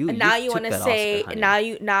you. And now you you took want to that say Oscar,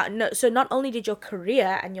 honey. so not only did your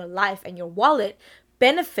career and your life and your wallet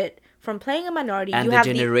benefit from playing a minority, and you the have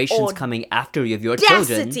generations the coming after you of your children.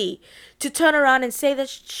 audacity to turn around and say the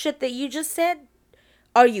shit that you just said.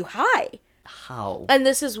 Are you high? How? And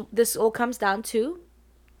this all comes down to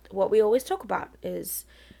what we always talk about is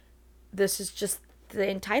this is just the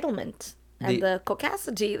entitlement and the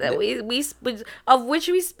caucasity that we of which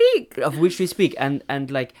we speak. Of which we speak, and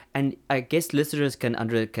I guess listeners can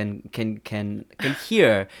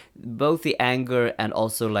hear both the anger and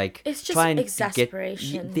also like It's just trying to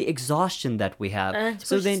exasperation. get the exhaustion that we have.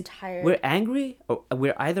 So we're then just tired. we're angry, or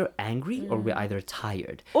we're either angry or we're either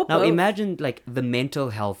tired. Or now both. imagine like the mental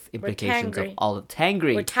health implications of tangry. all of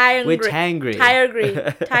tangry. We're tangry. We're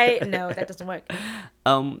tangry. No, that doesn't work.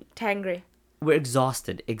 Tangry. We're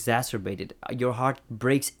exhausted, exacerbated. Your heart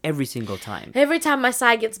breaks every single time. Every time my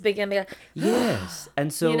sigh gets bigger, and Yes,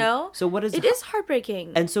 and so so what is it is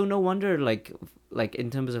heartbreaking. And so no wonder like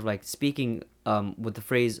in terms of like speaking with the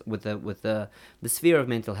phrase with the sphere of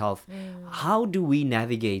mental health, how do we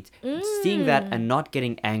navigate seeing that and not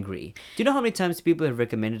getting angry? Do you know how many times people have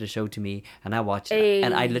recommended a show to me and I watch it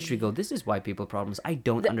and I literally go, this is white people problems. I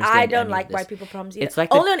don't understand. I don't any like of this. white people problems either. It's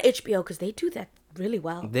like only on HBO because they do that really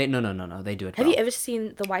well. no, they do it. Have well. you ever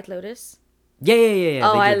seen The White Lotus? Yeah.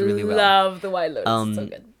 Oh, they I do it really well. love The White Lotus. It's so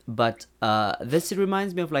good. But this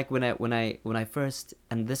reminds me of like when I first,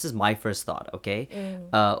 and this is my first thought, okay?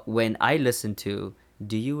 When I listened to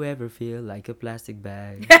 "Do You Ever Feel Like a Plastic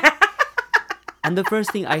Bag," and the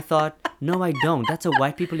first thing I thought, no, I don't. That's a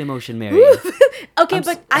white people emotion, Mary. Okay,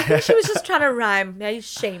 but I think she was just trying to rhyme. Yeah,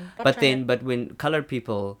 shame. But when colored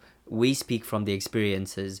people, we speak from the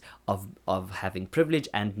experiences of having privilege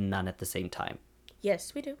and none at the same time.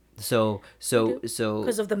 Yes, we do. So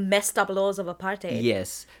Because of the messed up laws of apartheid.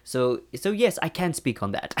 yes. So yes, I can speak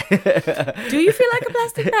on that. Do you feel like a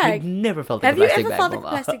plastic I've bag? never felt like Have a you plastic ever bag. felt like a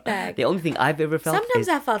Mama. plastic bag? The only thing I've ever felt Sometimes is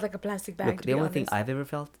I felt like a plastic bag. look, to the be only thing honest. I've ever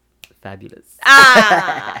felt Fabulous.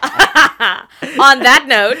 On that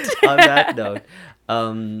note. On that note,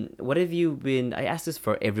 what have you been? I ask this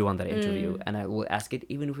for everyone that I interview, and I will ask it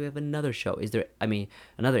even if we have another show.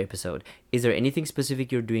 Another episode? Is there anything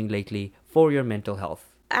specific you're doing lately for your mental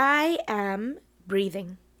health? I am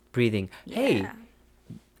breathing. Breathing. Hey. Yeah.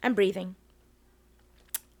 I'm breathing.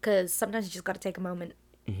 Because sometimes you just got to take a moment,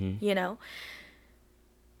 you know?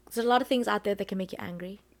 There's a lot of things out there that can make you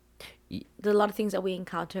angry. There's a lot of things that we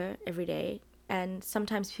encounter every day. And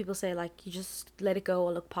sometimes people say, like, you just let it go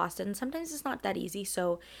or look past it. And sometimes it's not that easy.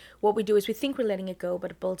 So what we do is we think we're letting it go,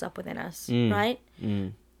 but it builds up within us, right?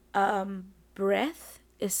 Breath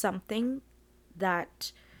is something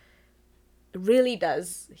that really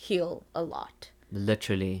does heal a lot.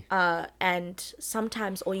 Literally. And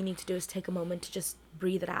sometimes all you need to do is take a moment to just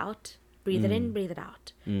breathe it out. Breathe it in, breathe it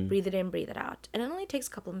out. Breathe it in, breathe it out. And it only takes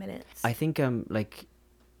a couple of minutes. I think like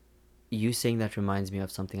you saying that reminds me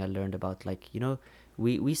of something I learned about, like, you know,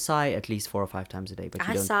 we sigh at least 4 or 5 times a day, but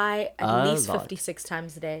I sigh at least 56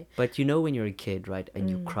 times a day. But you know, when you're a kid, right, and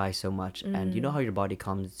you cry so much, and you know how your body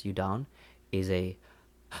calms you down is a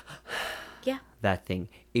that thing.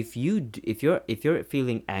 If you're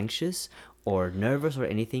feeling anxious or nervous or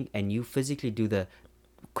anything, and you physically do the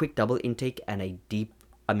quick double intake and a deep,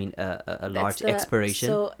 a large expiration.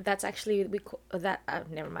 So that's actually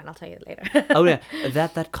never mind. I'll tell you later. Oh yeah,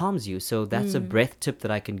 that calms you. So that's a breath tip that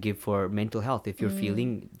I can give for mental health if you're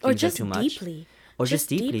feeling or things just are too much. Deeply. Or just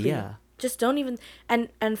deeply, yeah. Just don't even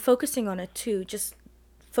and focusing on it too. Just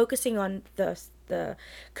focusing on the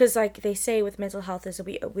because like they say with mental health is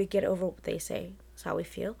we get over. They say it's how we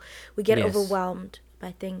feel. We get overwhelmed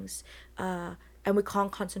by things, and we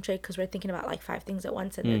can't concentrate because we're thinking about like 5 things at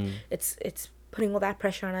once, and it's putting all that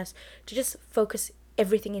pressure on us to just focus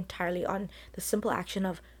everything entirely on the simple action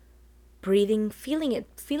of breathing, feeling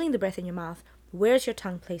the breath in your mouth. Where's your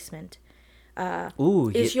tongue placement?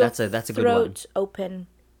 Is your that's a good one. throat open?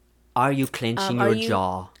 Are you clenching your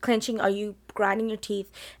jaw? Clenching? Are you grinding your teeth?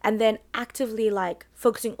 And then actively like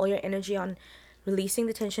focusing all your energy on releasing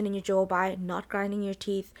the tension in your jaw by not grinding your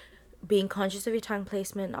teeth, being conscious of your tongue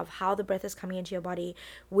placement, of how the breath is coming into your body,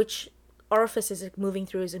 which orifice is it moving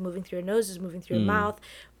through? Is it moving through your nose? Is it moving through your mouth?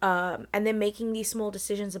 And then making these small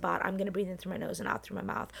decisions about I'm going to breathe in through my nose and out through my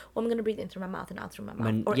mouth, or I'm going to breathe in through my mouth and out through my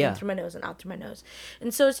mouth, or in through my nose and out through my nose.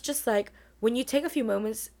 And so it's just like when you take a few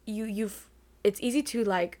moments, it's easy to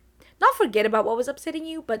like not forget about what was upsetting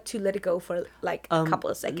you, but to let it go for like a couple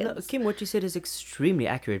of seconds. No, Kim, what you said is extremely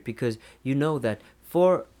accurate, because you know that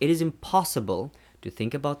it is impossible to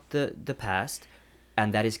think about the past,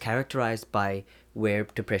 and that is characterized by where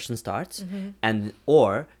depression starts,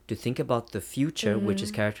 or to think about the future, which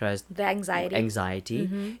is characterized the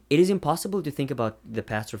anxiety. It is impossible to think about the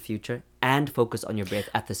past or future and focus on your breath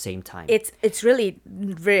at the same time. It's really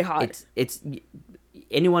very hard. It's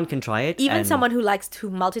anyone can try it. Even someone who likes to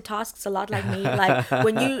multitasks a lot like me, like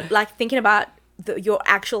when you like thinking about your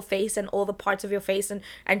actual face and all the parts of your face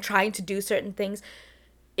and trying to do certain things,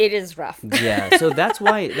 it is rough. Yeah, so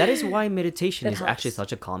that is why meditation is actually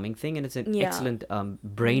such a calming thing, and it's an excellent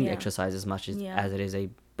brain exercise as much as it is a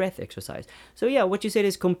breath exercise. So yeah, what you said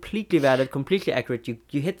is completely valid, completely accurate.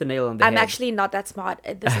 You hit the nail on the head. I'm actually not that smart.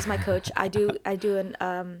 This is my coach. I do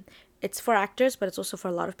an it's for actors, but it's also for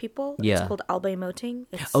a lot of people. Yeah. It's called Alba Emoting.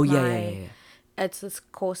 It's this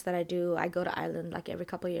course that I do. I go to Ireland like every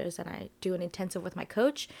couple of years, and I do an intensive with my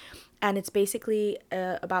coach, and it's basically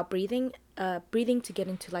about breathing to get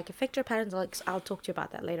into like effector patterns. I'll talk to you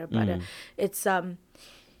about that later, but it's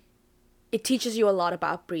it teaches you a lot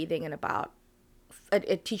about breathing and about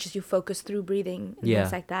it teaches you focus through breathing and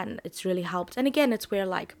things like that, and it's really helped. And again, it's where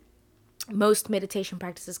like most meditation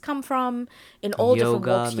practices come from in all different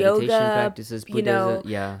walks. Yoga practices, Buddhism,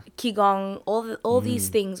 Qigong, all these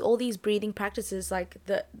things, all these breathing practices, like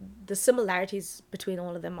the similarities between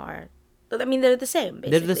all of them are, I mean, they're the same,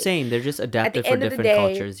 basically. They're the same. They're just adapted for different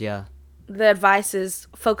cultures, The advice is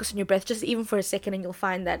focus on your breath just even for a second, and you'll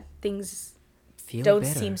find that things don't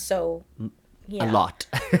seem so... A lot,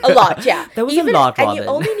 yeah. That was a lot, Robin. And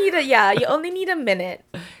you only need a minute.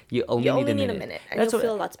 You only need a minute, and you'll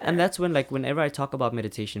feel lots better. And that's when, like, whenever I talk about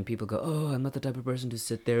meditation, people go, "Oh, I'm not the type of person to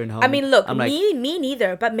sit there and hum." I mean, look, me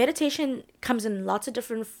neither. But meditation comes in lots of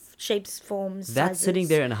different shapes, forms, that sizes. Sitting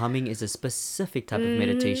there and humming is a specific type of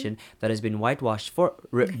meditation that has been whitewashed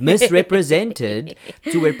misrepresented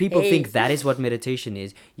to where people think that is what meditation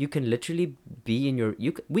is. You can literally be in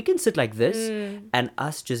we can sit like this, and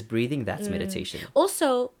us just breathing, that's meditation.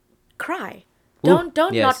 Also, cry. Don't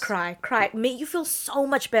not cry. Cry. You feel so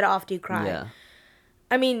much better after you cry. Yeah.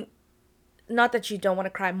 I mean, not that you don't want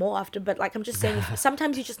to cry more often, but like I'm just saying,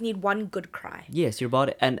 sometimes you just need one good cry. Yes, your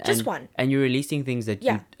body Just one. and you're releasing things that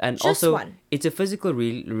Yeah, you and just also one. it's a physical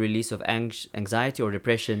release of anxiety or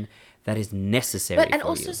depression that is necessary. But and for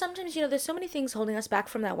also you. sometimes, you know, there's so many things holding us back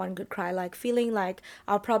from that one good cry, like feeling like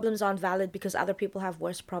our problems aren't valid because other people have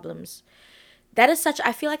worse problems. That is such,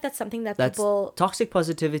 I feel like that's something that That's people, toxic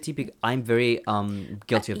positivity. I'm very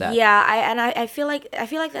guilty of that. yeah, I feel like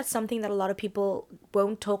that's something that a lot of people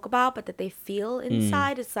won't talk about, but that they feel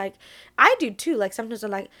inside. It's like I do too. Like sometimes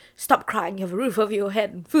I'm like, stop crying, you have a roof over your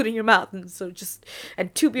head and food in your mouth, and so just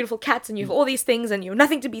and two beautiful cats, and you have all these things, and you have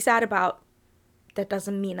nothing to be sad about. That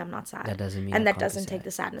doesn't mean I'm not sad. That doesn't mean and I that can't be doesn't take sad.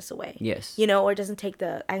 the sadness away. Yes. You know, or it doesn't take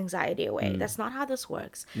the anxiety away. That's not how this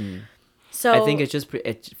works. So I think it's just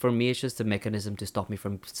for me. It's just a mechanism to stop me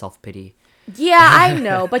from self-pity. yeah, I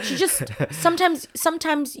know, but you just sometimes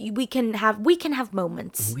we can have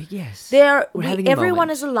moments. Yes. We're having a everyone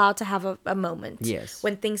moment. is allowed to have a moment. Yes.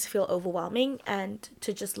 When things feel overwhelming and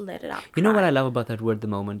to just let it out. You know what cry. I love about that word, the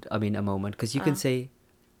moment? I mean, a moment, because you can say,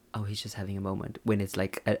 "Oh, he's just having a moment," when it's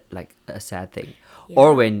like a sad thing,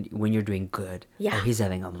 or when you're doing good. Yeah. Oh, he's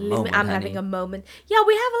having a moment. I'm honey. having a moment. Yeah,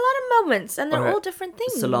 we have a lot of moments, and they're Or, all different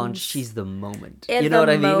things. Solange, she's the moment. In You know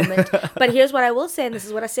the what I mean? moment. But here's what I will say, and this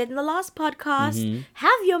is what I said in the last podcast.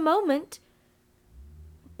 Have your moment.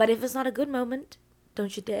 But if it's not a good moment,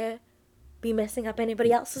 don't you dare be messing up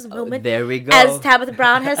anybody else's moment. there we go. As Tabitha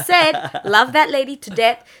Brown has said, love that lady to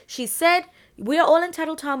death. She said, we are all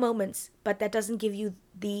entitled to our moments, but that doesn't give you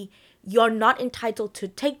you're not entitled to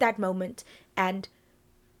take that moment and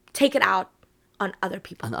take it out on other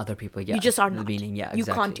people. On other people, yeah. You just are The not. meaning, yeah, You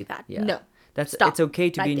exactly. can't do that. Yeah. No. That's Stop it's okay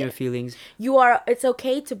to right be in your there. feelings. It's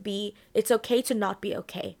okay to not be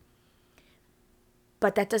okay.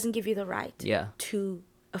 But that doesn't give you the right Yeah. to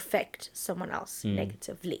affect someone else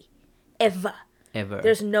negatively. Ever. Ever.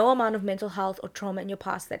 There's no amount of mental health or trauma in your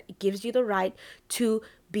past that gives you the right to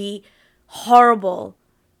be horrible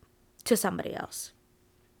to somebody else.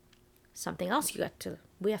 Something else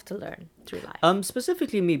we have to learn through life.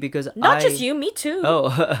 Specifically me, because Not just you, me too.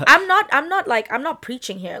 Oh. I'm not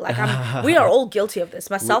preaching here. Like we are all guilty of this,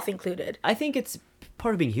 myself included. I think it's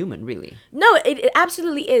part of being human, really. No, it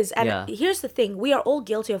absolutely is. And Yeah. here's the thing. We are all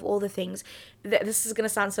guilty of all the things. This is going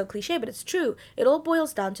to sound so cliche, but it's true. It all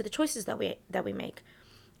boils down to the choices that we make.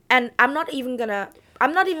 And I'm not even going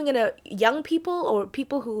to young people or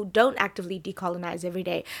people who don't actively decolonize every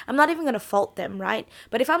day. I'm not even going to fault them, right?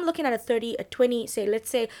 But if I'm looking at a 20, let's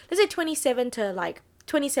say 27 to like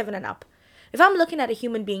 27 and up. If I'm looking at a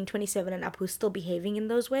human being 27 and up who's still behaving in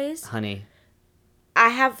those ways, Honey.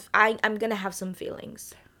 I'm going to have some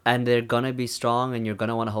feelings. And they're gonna be strong, and you're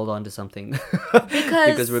gonna want to hold on to something Because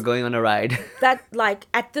because we're going on a ride. That, like,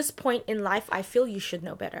 at this point in life, I feel you should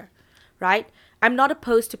know better, right? I'm not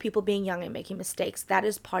opposed to people being young and making mistakes. That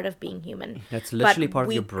is part of being human. That's literally part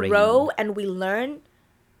of your brain. We grow and we learn.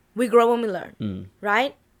 We grow and we learn,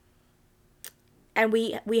 right? And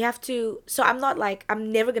we have to. So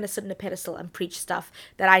I'm never gonna sit on a pedestal and preach stuff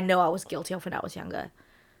that I know I was guilty of when I was younger.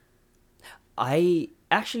 I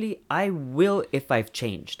will if I've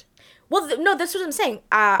changed. Well, no, that's what I'm saying.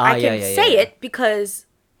 I can say it because,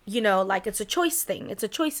 like, it's a choice thing. It's a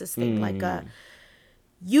choices thing. Like,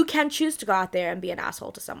 you can choose to go out there and be an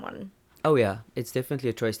asshole to someone. Oh yeah, it's definitely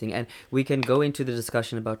a choice thing, and we can go into the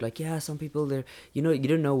discussion about like, yeah, some people you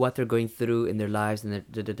don't know what they're going through in their lives, and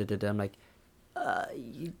I'm like,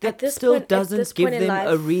 that still doesn't give them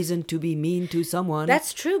a reason to be mean to someone.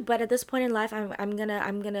 That's true, but at this point in life, I'm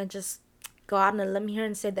gonna just go out on a limb here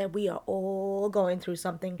and say that we are all going through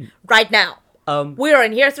something right now. We are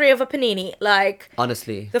in year 3 of a panini. Like,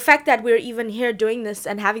 honestly, the fact that we're even here doing this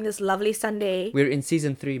and having this lovely Sunday. We're in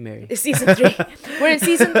season 3, Mary. Season 3. We're in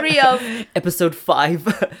season 3 of episode 5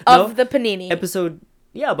 of the panini.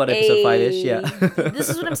 About episode 5ish. Yeah. This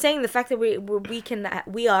is what I'm saying. The fact that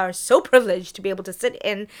we are so privileged to be able to sit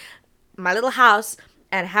in my little house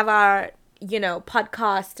and have our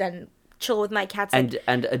podcast and chill with my cats and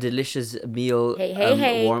a delicious meal.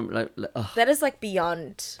 Hey. Warm. That is like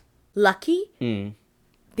beyond lucky,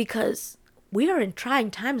 because we are in trying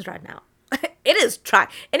times right now. It is trying.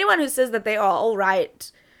 Anyone who says that they are all right,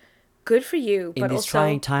 good for you. In but these also,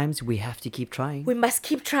 trying times, we have to keep trying. We must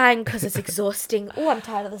keep trying because it's exhausting. Oh, I'm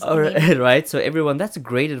tired of this. All right, right. So everyone, that's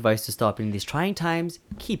great advice to stop in these trying times.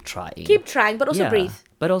 Keep trying. Keep trying, but also breathe.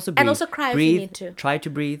 But also breathe. And also cry if you need to. Try to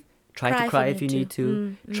breathe. Try to cry if you need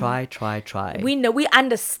to. Try. We know. We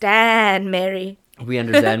understand, Mary. We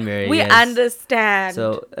understand, Mary. We yes. understand.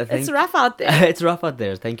 So it's rough out there. It's rough out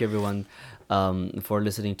there. Thank you, everyone. for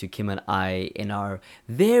listening to Kim and I in our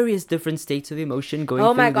various different states of emotion going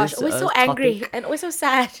Oh through my gosh, this always so angry topic. and always so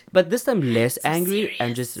sad. But this time less angry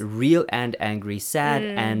and just real and angry, sad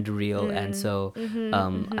and real. And so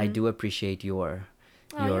I do appreciate your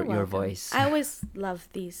Oh, you're your welcome. voice. I always love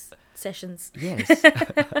these sessions. Yes.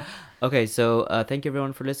 Okay, so thank you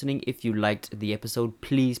everyone for listening. If you liked the episode,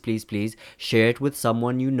 please, please, please share it with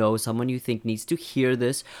someone you know, someone you think needs to hear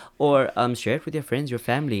this, or share it with your friends, your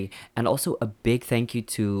family. And also a big thank you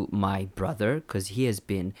to my brother, because he has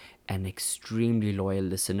been an extremely loyal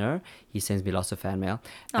listener. He sends me lots of fan mail.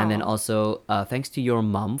 And then Aw. also thanks to your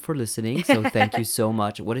mom for listening. So thank you so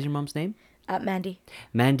much. What is your mom's name? Mandy.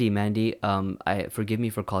 Mandy, I forgive me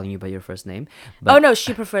for calling you by your first name. Oh no,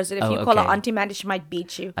 she prefers it. If Oh, you call her okay. Auntie Mandy, she might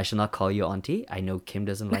beat you. I shall not call you auntie. I know Kim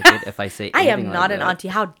doesn't like it if I say I anything am like not an that. auntie.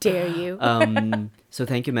 How dare you? So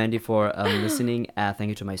thank you, Mandy, for listening. Thank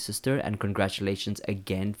you to my sister, and congratulations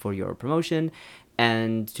again for your promotion.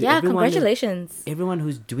 And to Yeah, everyone, congratulations. everyone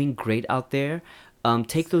who's doing great out there.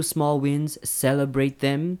 Take those small wins, celebrate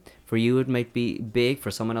them. For you, it might be big.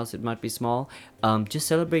 For someone else, it might be small. Just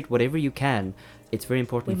celebrate whatever you can. It's very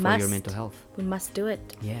important We for your must. mental health. We must do it.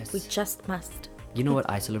 Yes. We just must. You know what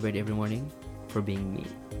I celebrate every morning? For being me.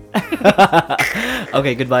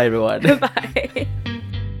 Okay, goodbye, everyone. Bye.